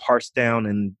be able to parse down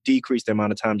and decrease the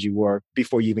amount of times you work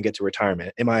before you even get to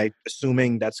retirement. Am I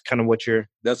assuming that's kind of what you're...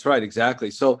 That's right, exactly.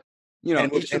 So,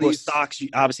 and stocks,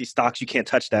 stocks, you can't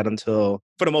touch that until,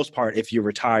 for the most part, if you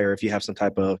retire, if you have some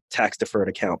type of tax deferred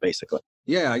account, basically.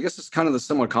 Yeah, I guess it's kind of the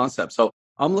similar concept. So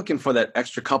I'm looking for that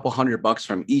extra couple $100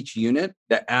 from each unit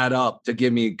that add up to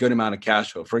give me a good amount of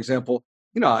cash flow. For example,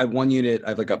 I have one unit, I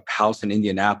have like a house in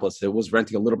Indianapolis. It was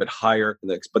renting a little bit higher,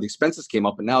 but the expenses came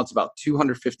up and now it's about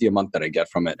 $250 a month that I get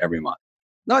from it every month.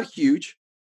 Not huge,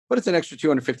 but it's an extra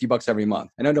 $250 every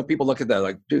month. And I know people look at that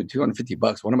like, dude,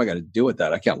 $250, what am I going to do with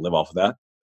that? I can't live off of that.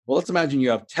 Well, let's imagine you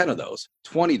have 10 of those,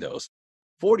 20 of those,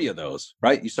 40 of those,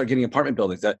 right? You start getting apartment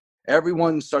buildings that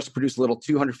everyone starts to produce a little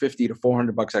 $250 to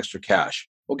 $400 extra cash.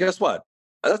 Well, guess what?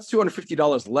 that's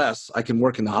 $250 less I can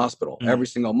work in the hospital every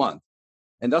single month.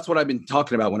 And that's what I've been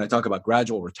talking about when I talk about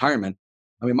gradual retirement.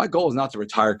 I mean, my goal is not to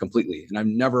retire completely, and I've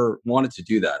never wanted to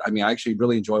do that. I mean, I actually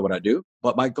really enjoy what I do,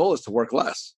 but my goal is to work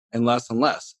less and less and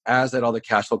less as that other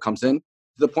cash flow comes in to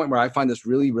the point where I find this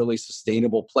really, really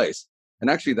sustainable place. And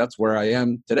actually, that's where I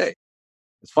am today.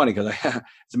 It's funny because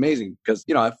it's amazing because,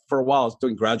 for a while I was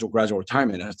doing gradual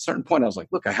retirement. And at a certain point, I was like,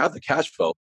 look, I have the cash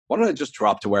flow. Why don't I just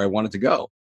drop to where I wanted to go?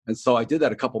 And so I did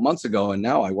that a couple months ago. And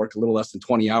now I work a little less than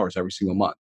 20 hours every single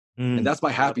month. And that's my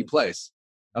happy place.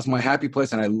 That's my happy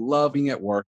place. And I love being at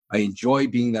work. I enjoy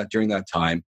being that during that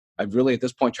time. I've really, at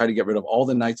this point, tried to get rid of all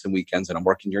the nights and weekends and I'm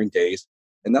working during days.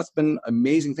 And that's been an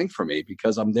amazing thing for me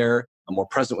because I'm there. I'm more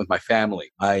present with my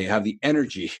family. I have the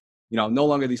energy. No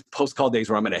longer these post-call days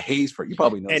where I'm in a haze for, you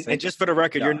probably know. And just for the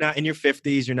record, you're not in your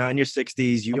 50s. You're not in your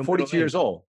 60s. I'm 42 years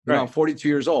old. Right. I'm 42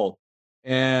 years old.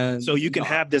 And so you can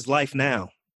have this life now.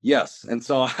 Yes. And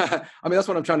so, that's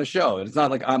what I'm trying to show. It's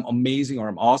not like I'm amazing or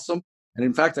I'm awesome. And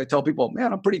in fact, I tell people,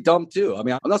 man, I'm pretty dumb too. I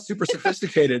mean, I'm not super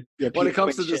sophisticated when it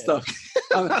comes to this stuff.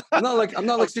 I'm not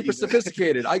like super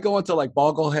sophisticated. I go into like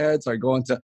Boggleheads. I go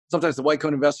into sometimes the White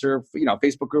Coat Investor,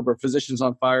 Facebook group or Physicians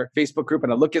on Fire Facebook group.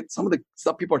 And I look at some of the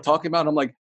stuff people are talking about. And I'm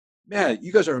like, man,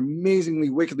 you guys are amazingly,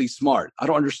 wickedly smart. I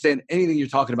don't understand anything you're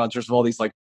talking about. Just all these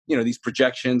these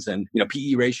projections and,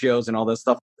 PE ratios and all that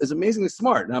stuff is amazingly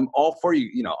smart. And I'm all for you.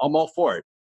 I'm all for it.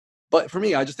 But for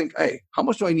me, I just think, hey, how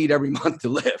much do I need every month to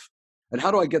live? And how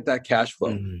do I get that cash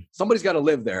flow? Somebody's got to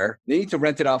live there. They need to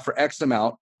rent it out for X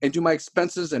amount. And do my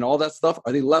expenses and all that stuff,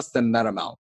 are they less than that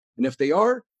amount? And if they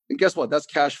are, then guess what? That's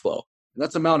cash flow. And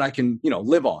that's amount I can,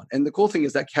 live on. And the cool thing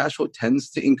is that cash flow tends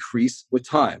to increase with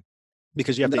time.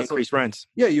 Because you have to increase rents.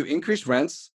 Yeah, you increase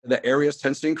rents. The areas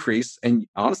tends to increase. And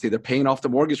honestly, they're paying off the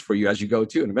mortgage for you as you go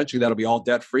too. And eventually that'll be all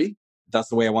debt free. That's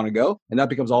the way I want to go. And that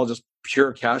becomes all just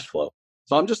pure cash flow.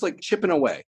 So I'm just like chipping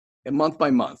away. And month by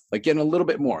month, like getting a little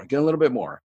bit more.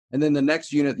 And then the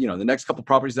next unit, the next couple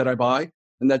properties that I buy,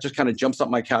 and that just kind of jumps up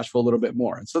my cash flow a little bit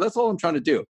more. And so that's all I'm trying to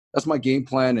do. That's my game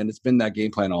plan. And it's been that game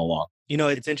plan all along.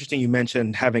 It's interesting you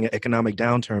mentioned having an economic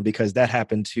downturn because that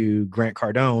happened to Grant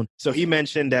Cardone. So he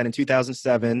mentioned that in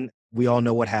 2007, we all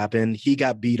know what happened. He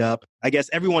got beat up. I guess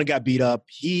everyone got beat up.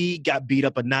 He got beat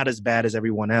up, but not as bad as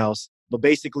everyone else. But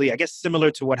basically, I guess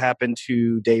similar to what happened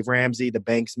to Dave Ramsey, the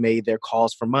banks made their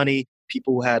calls for money.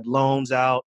 People who had loans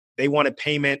out, they wanted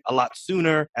payment a lot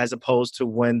sooner as opposed to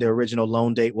when the original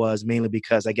loan date was, mainly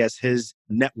because I guess his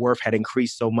net worth had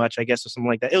increased so much, I guess, or something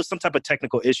like that. It was some type of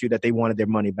technical issue that they wanted their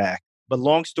money back. But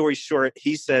long story short,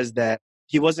 he says that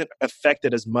he wasn't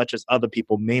affected as much as other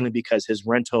people, mainly because his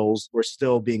rentals were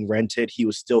still being rented. He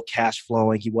was still cash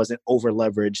flowing. He wasn't over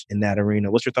leveraged in that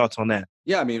arena. What's your thoughts on that?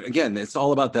 Yeah, I mean, again, it's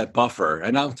all about that buffer.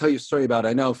 And I'll tell you a story about,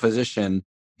 I know a physician,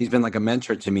 he's been like a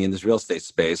mentor to me in this real estate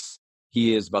space.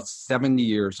 He is about 70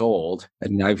 years old,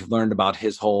 and I've learned about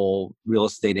his whole real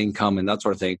estate income and that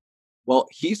sort of thing. Well,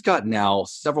 he's got now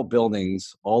several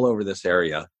buildings all over this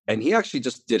area, and he actually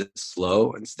just did it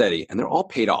slow and steady, and they're all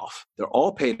paid off. And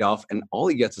all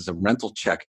he gets is a rental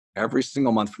check every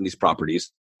single month from these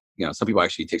properties. Some people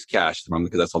actually takes cash from them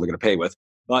because that's all they're going to pay with.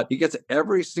 But he gets it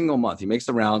every single month. He makes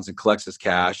the rounds and collects his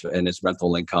cash and his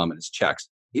rental income and his checks.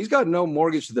 He's got no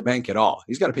mortgage to the bank at all.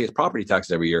 He's got to pay his property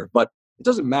taxes every year, but it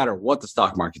doesn't matter what the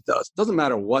stock market does. It doesn't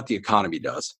matter what the economy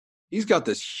does. He's got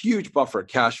this huge buffer of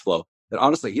cash flow that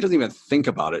honestly, he doesn't even think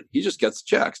about it. He just gets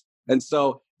checks. And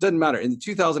so it doesn't matter. In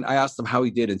 2000, I asked him how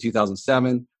he did in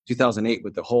 2007, 2008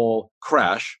 with the whole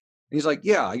crash. And he's like,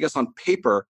 yeah, I guess on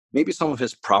paper, maybe some of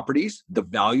his properties, the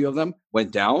value of them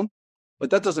went down, but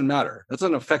that doesn't matter. That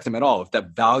doesn't affect him at all if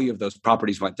that value of those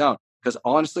properties went down. Because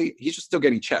honestly, he's just still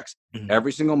getting checks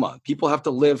every single month. People have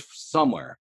to live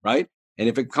somewhere, right? And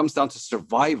if it comes down to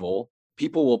survival,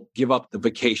 people will give up the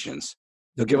vacations.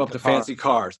 They'll give up the fancy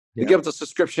cars. They'll give up the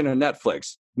subscription to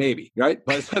Netflix, maybe, right?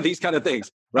 But these kind of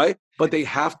things, right? But they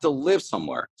have to live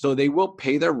somewhere. So they will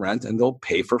pay their rent and they'll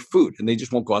pay for food. And they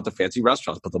just won't go out to fancy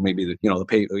restaurants, but they'll maybe, they'll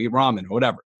eat ramen or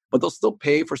whatever. But they'll still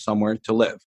pay for somewhere to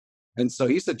live. And so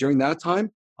he said during that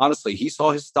time, honestly, he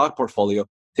saw his stock portfolio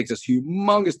take this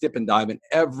humongous dip and dive and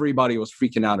everybody was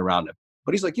freaking out around him.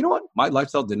 But he's like, you know what? My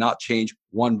lifestyle did not change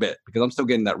one bit because I'm still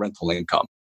getting that rental income.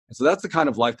 And so that's the kind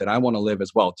of life that I want to live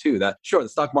as well, too. That sure, the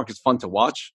stock market's fun to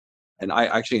watch. And I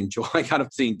actually enjoy kind of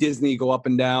seeing Disney go up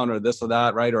and down or this or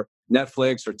that, right? Or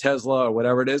Netflix or Tesla or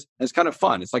whatever it is. And it's kind of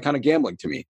fun. It's like kind of gambling to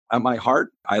me. At my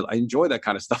heart, I enjoy that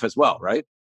kind of stuff as well, right?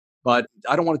 But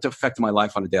I don't want it to affect my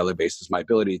life on a daily basis, my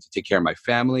ability to take care of my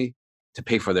family, to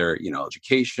pay for their,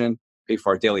 education, pay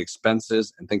for our daily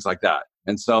expenses and things like that.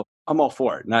 And so I'm all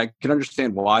for it. And I can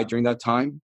understand why during that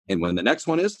time. And when the next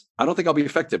one is, I don't think I'll be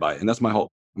affected by it. And that's my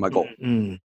hope, my goal.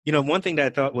 Mm-hmm. One thing that I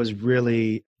thought was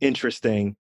really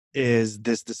interesting is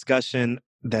this discussion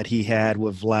that he had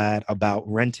with Vlad about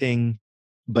renting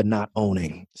but not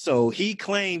owning. So he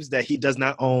claims that he does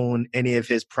not own any of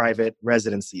his private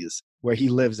residencies where he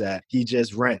lives at. He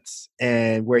just rents.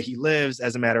 And where he lives,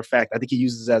 as a matter of fact, I think he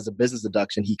uses it as a business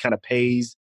deduction. He kind of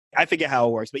pays, I forget how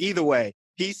it works, but either way,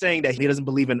 he's saying that he doesn't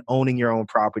believe in owning your own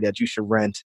property, that you should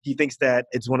rent. He thinks that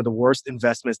it's one of the worst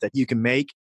investments that you can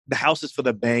make. The house is for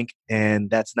the bank, and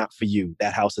that's not for you.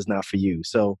 That house is not for you.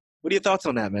 So what are your thoughts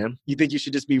on that, man? You think you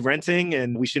should just be renting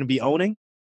and we shouldn't be owning?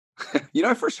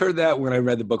 I first heard that when I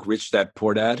read the book Rich Dad,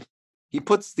 Poor Dad. He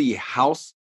puts the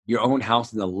house, your own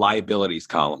house, in the liabilities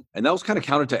column. And that was kind of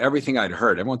counter to everything I'd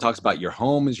heard. Everyone talks about your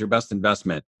home is your best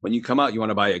investment. When you come out, you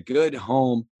want to buy a good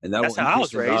home, and that will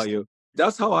increase your value.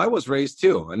 That's how I was raised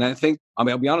too. And I think,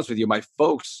 I'll be honest with you, my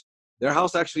folks, their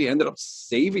house actually ended up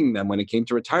saving them when it came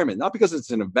to retirement. Not because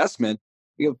it's an investment,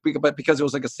 but because it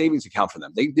was like a savings account for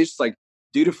them. They just like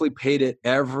dutifully paid it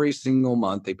every single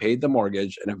month. They paid the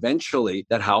mortgage, and eventually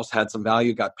that house had some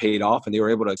value, got paid off, and they were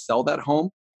able to sell that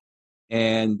home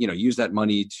and, use that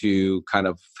money to kind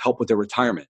of help with their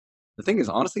retirement. The thing is,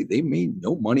 honestly, they made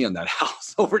no money on that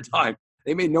house over time.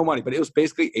 They made no money, but it was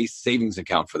basically a savings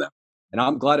account for them. And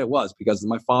I'm glad it was, because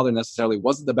my father necessarily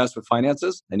wasn't the best with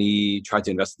finances, and he tried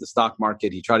to invest in the stock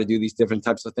market. He tried to do these different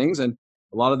types of things. And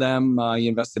a lot of them, he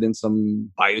invested in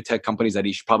some biotech companies that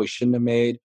he probably shouldn't have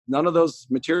made. None of those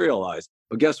materialized.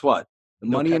 But guess what? The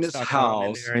money in his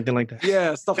house, or anything like that.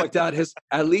 Yeah, stuff like that.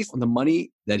 At least the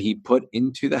money that he put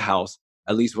into the house,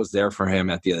 at least was there for him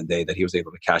at the end of the day, that he was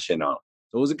able to cash in on.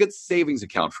 So it was a good savings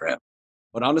account for him.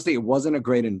 But honestly, it wasn't a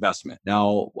great investment.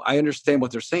 Now, I understand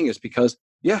what they're saying is because,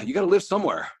 yeah, you got to live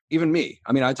somewhere. Even me.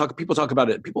 I mean, people talk about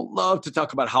it. People love to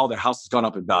talk about how their house has gone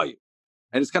up in value.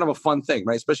 And it's kind of a fun thing,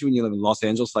 right? Especially when you live in Los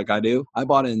Angeles like I do. I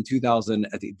bought it in 2000,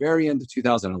 at the very end of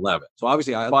 2011. So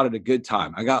obviously I bought it at a good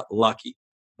time. I got lucky.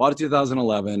 Bought it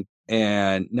 2011,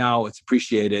 and now it's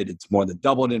appreciated. It's more than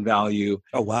doubled in value.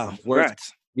 Oh, wow.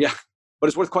 Congrats. Yeah, but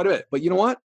it's worth quite a bit. But you know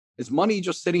what? It's money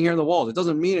just sitting here in the walls. It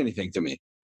doesn't mean anything to me.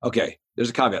 Okay, there's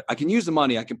a caveat. I can use the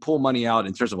money. I can pull money out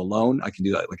in terms of a loan. I can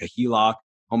do that like a HELOC,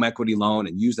 home equity loan,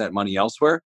 and use that money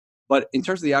elsewhere. But in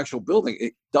terms of the actual building,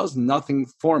 it does nothing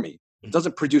for me. It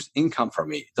doesn't produce income for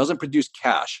me. It doesn't produce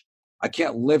cash. I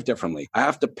can't live differently. I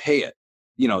have to pay it,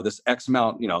 this X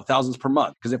amount, thousands per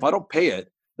month. Because if I don't pay it,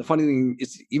 the funny thing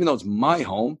is, even though it's my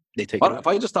home, they take it. If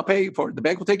I just stop paying for it, the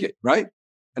bank will take it, right?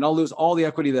 And I'll lose all the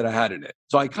equity that I had in it.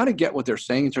 So I kind of get what they're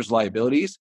saying in terms of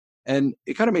liabilities. And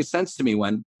it kind of made sense to me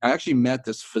when I actually met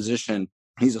this physician.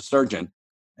 He's a surgeon.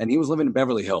 And he was living in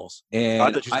Beverly Hills. And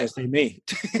I thought you were going to say me.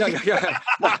 Yeah.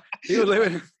 No, he was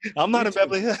living. I'm not in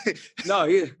Beverly Hills. No,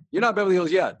 you're not in Beverly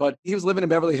Hills yet, but he was living in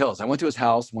Beverly Hills. I went to his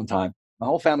house one time. My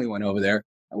whole family went over there,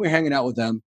 and we were hanging out with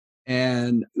them.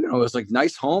 And it was like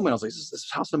nice home. And I was like, this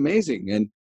house is amazing. And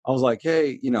I was like,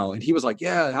 hey, and he was like,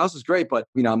 yeah, the house is great, but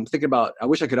I'm thinking about, I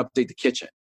wish I could update the kitchen.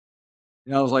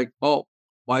 And I was like, well,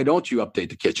 why don't you update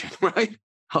the kitchen, right?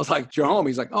 I was like, it's your home.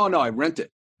 He's like, oh no, I rent it.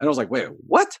 And I was like, wait,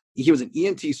 what? He was an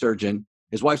ENT surgeon.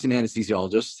 His wife's an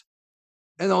anesthesiologist.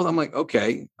 And I'm like,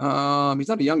 okay, he's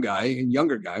not a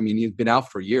younger guy. I mean, he's been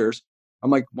out for years. I'm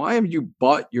like, why haven't you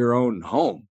bought your own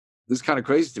home? This is kind of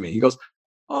crazy to me. He goes,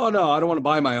 oh no, I don't want to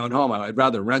buy my own home. I'd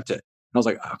rather rent it. And I was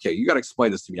like, okay, you got to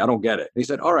explain this to me. I don't get it. And he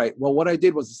said, all right, well, what I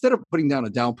did was instead of putting down a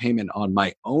down payment on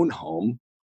my own home,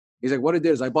 he's like, what I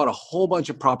did is I bought a whole bunch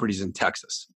of properties in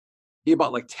Texas. He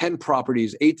bought like 10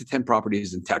 properties, 8 to 10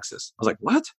 properties in Texas. I was like,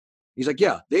 what? He's like,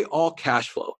 yeah, they all cash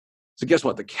flow. So guess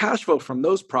what? The cash flow from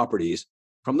those properties,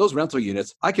 from those rental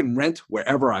units, I can rent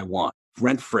wherever I want,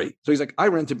 rent free. So he's like, I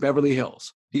rent in Beverly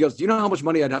Hills. He goes, do you know how much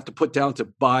money I'd have to put down to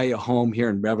buy a home here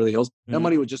in Beverly Hills? That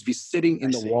money would just be sitting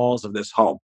in the walls of this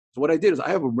home. So what I did is I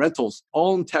have rentals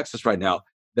all in Texas right now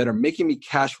that are making me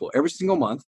cash flow every single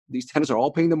month. These tenants are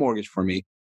all paying the mortgage for me.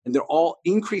 And they're all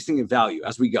increasing in value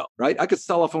as we go, right? I could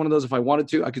sell off one of those if I wanted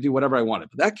to. I could do whatever I wanted.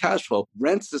 But that cash flow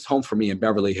rents this home for me in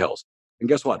Beverly Hills. And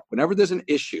guess what? Whenever there's an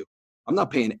issue, I'm not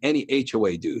paying any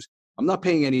HOA dues. I'm not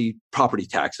paying any property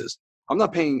taxes. I'm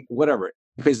not paying whatever.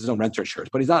 He pays his own renter insurance,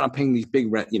 but I'm paying these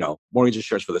big rent, mortgage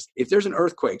insurance for this. If there's an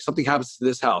earthquake, something happens to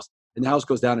this house and the house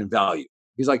goes down in value,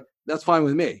 he's like, that's fine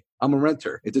with me. I'm a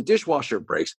renter. If the dishwasher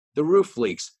breaks, the roof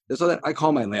leaks, so that I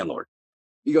call my landlord.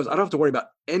 He goes, I don't have to worry about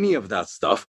any of that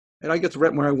stuff. And I get to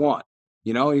rent where I want.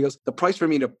 He goes, the price for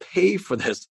me to pay for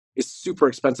this is super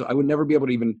expensive. I would never be able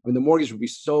to the mortgage would be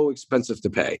so expensive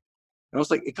to pay. And I was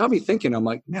like, it got me thinking. I'm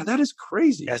like, man, that is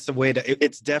crazy. That's the way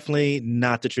it's definitely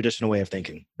not the traditional way of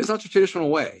thinking. It's not the traditional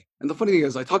way. And the funny thing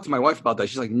is, I talked to my wife about that.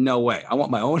 She's like, no way. I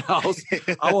want my own house.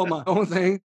 I want my own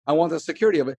thing. I want the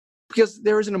security of it, because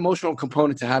there is an emotional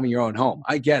component to having your own home.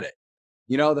 I get it.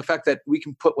 You know, the fact that we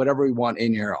can put whatever we want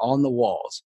in here on the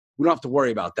walls. We don't have to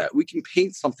worry about that. We can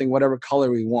paint something whatever color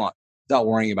we want without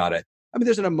worrying about it. I mean,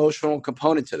 there's an emotional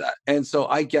component to that. And so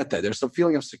I get that. There's some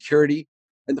feeling of security.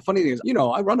 And the funny thing is, you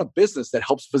know, I run a business that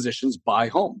helps physicians buy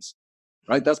homes,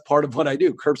 right? That's part of what I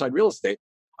do, curbside real estate.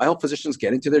 I help physicians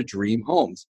get into their dream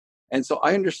homes. And so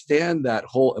I understand that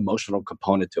whole emotional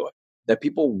component to it, that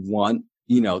people want,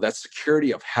 you know, that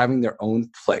security of having their own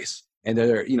place. And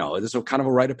they're, you know, there's a kind of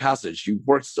a rite of passage. You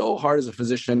work so hard as a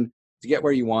physician to get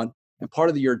where you want. And part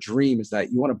of your dream is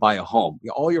that you want to buy a home. You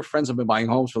know, all your friends have been buying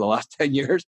homes for the last 10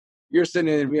 years. You're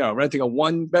sitting in, you know, renting a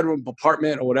 1-bedroom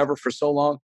apartment or whatever for so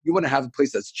long. You want to have a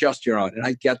place that's just your own. And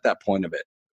I get that point of it.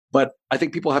 But I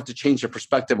think people have to change their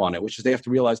perspective on it, which is they have to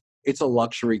realize it's a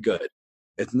luxury good.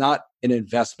 It's not an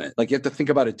investment. Like, you have to think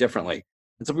about it differently.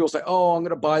 And some people say, oh, I'm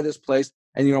going to buy this place.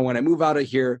 And, you know, when I move out of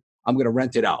here, I'm going to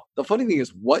rent it out. The funny thing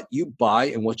is, what you buy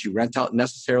and what you rent out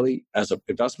necessarily as an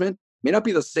investment may not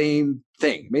be the same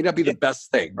thing, may not be the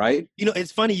best thing, right? You know,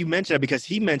 it's funny you mentioned that, because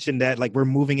he mentioned that, like, we're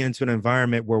moving into an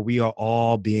environment where we are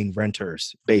all being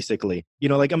renters, basically. You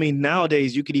know, like, I mean,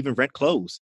 nowadays you could even rent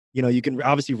clothes. You know, you can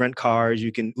obviously rent cars,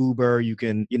 you can Uber, you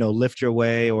can, you know, Lyft your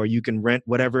way, or you can rent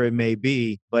whatever it may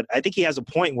be. But I think he has a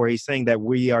point where he's saying that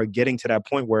we are getting to that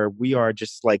point where we are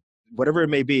just like, whatever it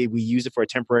may be, we use it for a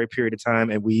temporary period of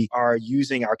time, and we are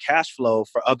using our cash flow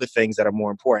for other things that are more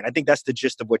important. I think that's the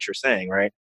gist of what you're saying,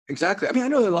 right? Exactly. I mean, I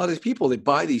know that a lot of these people, they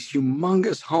buy these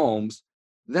humongous homes.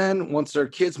 Then once their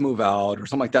kids move out or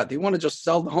something like that, they want to just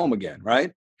sell the home again,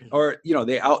 right? Or, you know,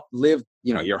 they outlive,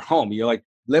 you know, your home. You're like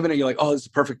living it. You're like, oh, this is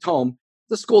a perfect home.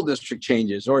 The school district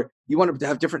changes, or you want to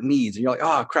have different needs. And you're like,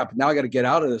 oh, crap, now I got to get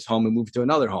out of this home and move to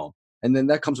another home. And then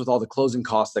that comes with all the closing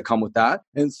costs that come with that.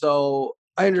 And so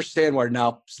I understand why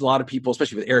now a lot of people,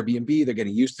 especially with Airbnb, they're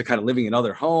getting used to kind of living in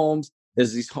other homes.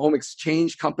 There's these home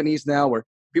exchange companies now where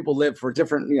people live for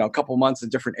different, you know, a couple months in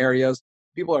different areas.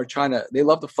 People are they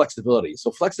love the flexibility.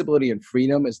 So flexibility and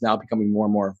freedom is now becoming more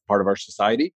and more part of our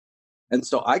society. And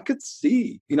so I could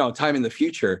see, you know, a time in the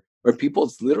future where people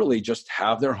literally just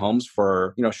have their homes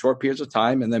for, you know, short periods of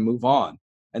time and then move on.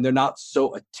 And they're not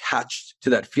so attached to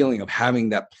that feeling of having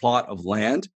that plot of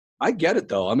land. I get it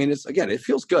though. I mean, it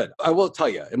feels good. I will tell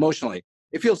you, emotionally,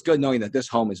 it feels good knowing that this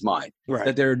home is mine, Right.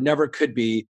 That there never could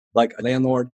be like a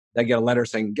landlord that get a letter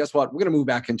saying, guess what? We're going to move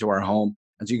back into our home.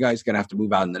 And so you guys are going to have to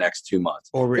move out in the next 2 months.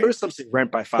 Or there is some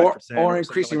rent by 5%. or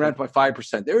increasing rent by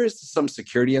 5%. There is some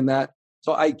security in that.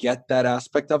 So I get that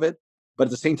aspect of it. But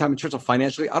at the same time, in terms of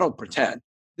financially, I don't pretend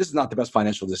this is not the best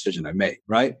financial decision I made,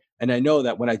 right? And I know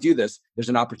that when I do this, there's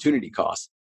an opportunity cost.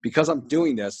 Because I'm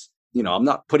doing this, you know, I'm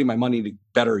not putting my money to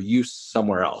better use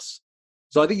somewhere else.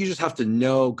 So I think you just have to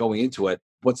know going into it,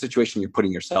 what situation you're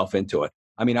putting yourself into it.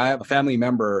 I mean, I have a family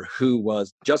member who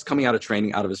was just coming out of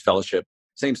training, out of his fellowship.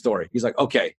 Same story. He's like,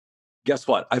 okay, guess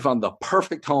what? I found the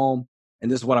perfect home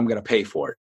and this is what I'm going to pay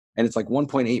for it. And it's like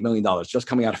 $1.8 million just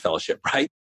coming out of fellowship, right?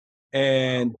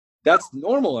 And that's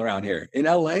normal around here. In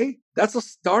LA, that's a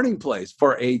starting place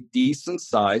for a decent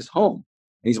sized home.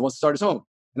 And he wants to start his home.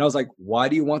 And I was like, why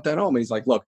do you want that home? And he's like,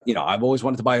 look, you know, I've always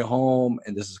wanted to buy a home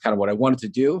and this is kind of what I wanted to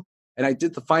do. And I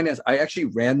did the finance. I actually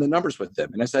ran the numbers with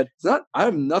them. And I said, I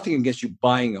have nothing against you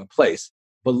buying a place,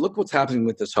 but look what's happening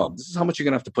with this home. This is how much you're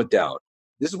going to have to put down.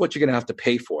 This is what you're going to have to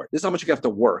pay for. This is how much you're going to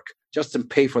have to work just to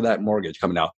pay for that mortgage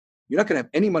coming out. You're not going to have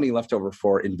any money left over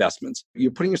for investments.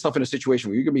 You're putting yourself in a situation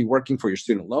where you're going to be working for your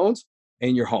student loans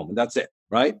and your home. And that's it,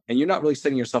 right? And you're not really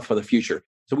setting yourself for the future.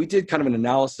 So we did kind of an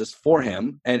analysis for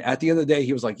him. And at the end of the day,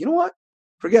 he was like, you know what?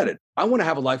 Forget it. I want to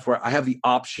have a life where I have the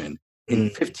option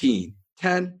in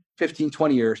 10, 15,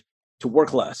 20 years to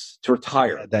work less, to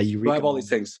retire, that you have all these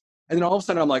things. And then all of a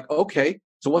sudden I'm like, okay,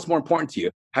 so what's more important to you?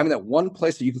 Having that one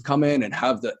place that you can come in and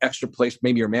have the extra place,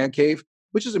 maybe your man cave,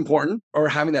 which is important, or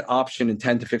having that option in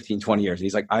 10 to 15, 20 years. And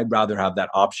he's like, I'd rather have that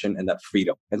option and that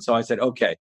freedom. And so I said,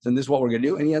 okay, so this is what we're going to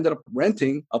do. And he ended up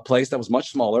renting a place that was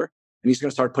much smaller and he's going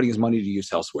to start putting his money to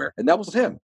use elsewhere. And that was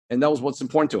him. And that was what's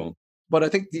important to him. But I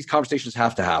think these conversations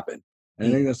have to happen. And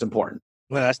I think that's important.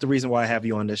 Well, that's the reason why I have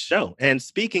you on this show. And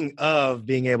speaking of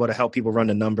being able to help people run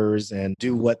the numbers and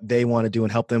do what they want to do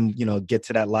and help them, you know, get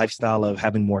to that lifestyle of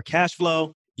having more cash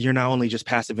flow, you're not only just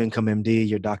Passive Income MD,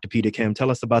 you're Dr. Peter Kim.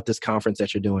 Tell us about this conference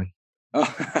that you're doing.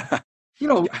 You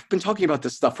know, I've been talking about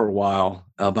this stuff for a while,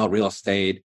 about real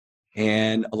estate.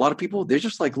 And a lot of people, they're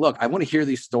just like, look, I want to hear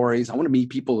these stories. I want to meet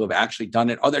people who have actually done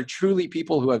it. Are there truly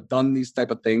people who have done these type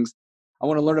of things? I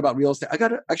want to learn about real estate.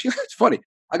 Actually, it's funny.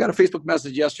 I got a Facebook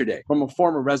message yesterday from a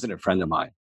former resident friend of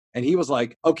mine. And he was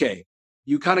like, okay,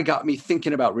 you kind of got me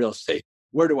thinking about real estate.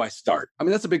 Where do I start? I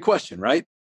mean, that's a big question, right?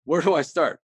 Where do I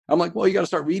start? I'm like, well, you got to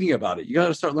start reading about it. You got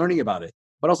to start learning about it.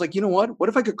 But I was like, you know what? What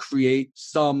if I could create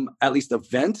some, at least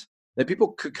event that people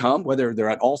could come, whether they're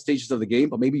at all stages of the game,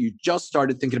 but maybe you just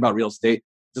started thinking about real estate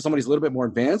to somebody who's a little bit more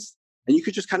advanced. And you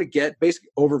could just kind of get basic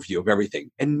overview of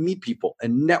everything and meet people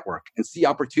and network and see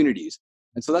opportunities.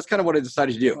 And so that's kind of what I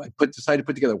decided to do. I decided to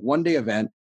put together a one-day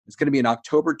event. It's going to be on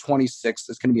October 26th.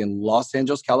 It's going to be in Los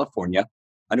Angeles, California.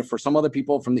 I know for some other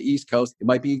people from the East Coast, it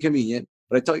might be inconvenient,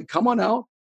 but I tell you, come on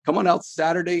out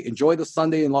Saturday, enjoy the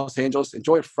Sunday in Los Angeles,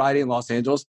 enjoy a Friday in Los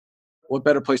Angeles. What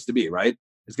better place to be, right?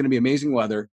 It's going to be amazing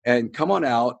weather, and come on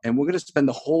out, and we're going to spend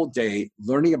the whole day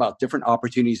learning about different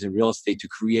opportunities in real estate to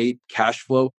create cash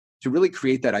flow, to really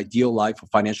create that ideal life of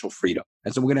financial freedom.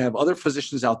 And so we're going to have other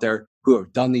physicians out there who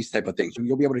have done these type of things.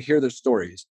 You'll be able to hear their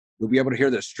stories. You'll be able to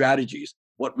hear their strategies,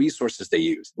 what resources they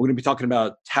use. We're going to be talking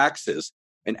about taxes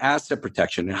and asset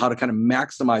protection and how to kind of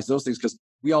maximize those things, because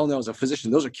we all know as a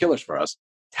physician, those are killers for us.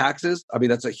 Taxes, I mean,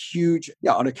 that's a huge,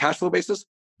 on a cash flow basis,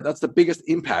 that's the biggest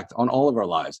impact on all of our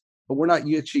lives. But we're not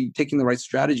actually taking the right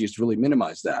strategies to really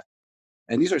minimize that.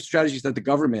 And these are strategies that the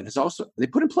government has also, they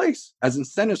put in place as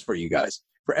incentives for you guys,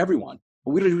 for everyone.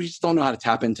 But we just don't know how to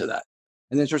tap into that.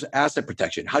 And then there's asset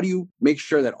protection. How do you make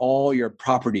sure that all your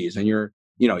properties and your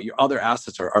other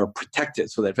assets are protected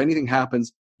so that if anything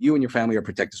happens, you and your family are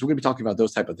protected? So we're going to be talking about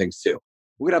those type of things too.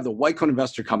 We're going to have the White Coat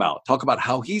Investor come out, talk about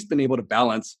how he's been able to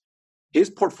balance his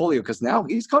portfolio, because now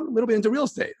he's gotten a little bit into real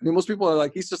estate. I mean, most people are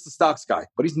like, he's just a stocks guy,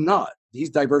 but he's not. He's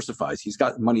diversifies. He's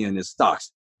got money in his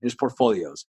stocks, in his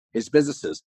portfolios, his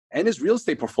businesses, and his real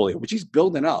estate portfolio, which he's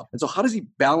building up. And so how does he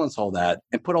balance all that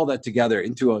and put all that together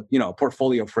into a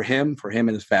portfolio for him and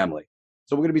his family?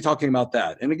 So we're going to be talking about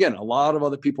that. And again, a lot of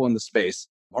other people in the space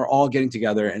are all getting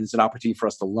together, and it's an opportunity for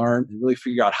us to learn and really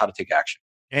figure out how to take action.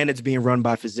 And it's being run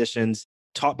by physicians,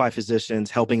 taught by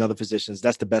physicians, helping other physicians.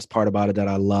 That's the best part about it that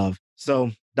I love.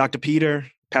 So Dr. Peter,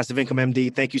 Passive Income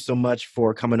MD, thank you so much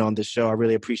for coming on this show. I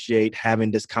really appreciate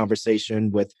having this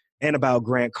conversation with and about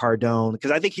Grant Cardone,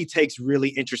 because I think he takes really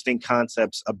interesting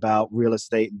concepts about real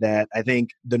estate that I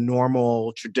think the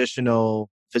normal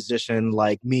traditional physician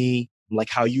like me, like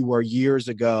how you were years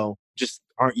ago, just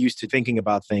aren't used to thinking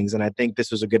about things. And I think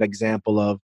this was a good example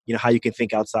of how you can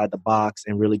think outside the box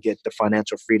and really get the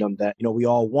financial freedom that, we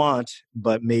all want,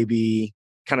 but maybe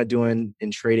kind of doing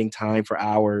and trading time for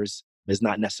hours is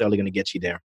not necessarily going to get you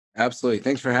there. Absolutely.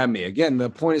 Thanks for having me. Again, the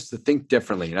point is to think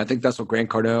differently. And I think that's what Grant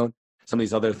Cardone, some of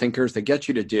these other thinkers, they get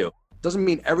you to do. Doesn't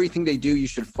mean everything they do you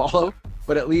should follow,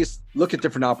 but at least look at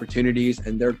different opportunities.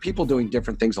 And there are people doing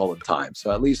different things all the time.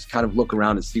 So at least kind of look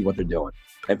around and see what they're doing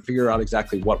and figure out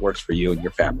exactly what works for you and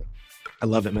your family. I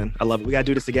love it, man. I love it. We got to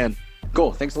do this again.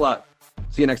 Cool. Thanks a lot.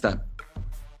 See you next time.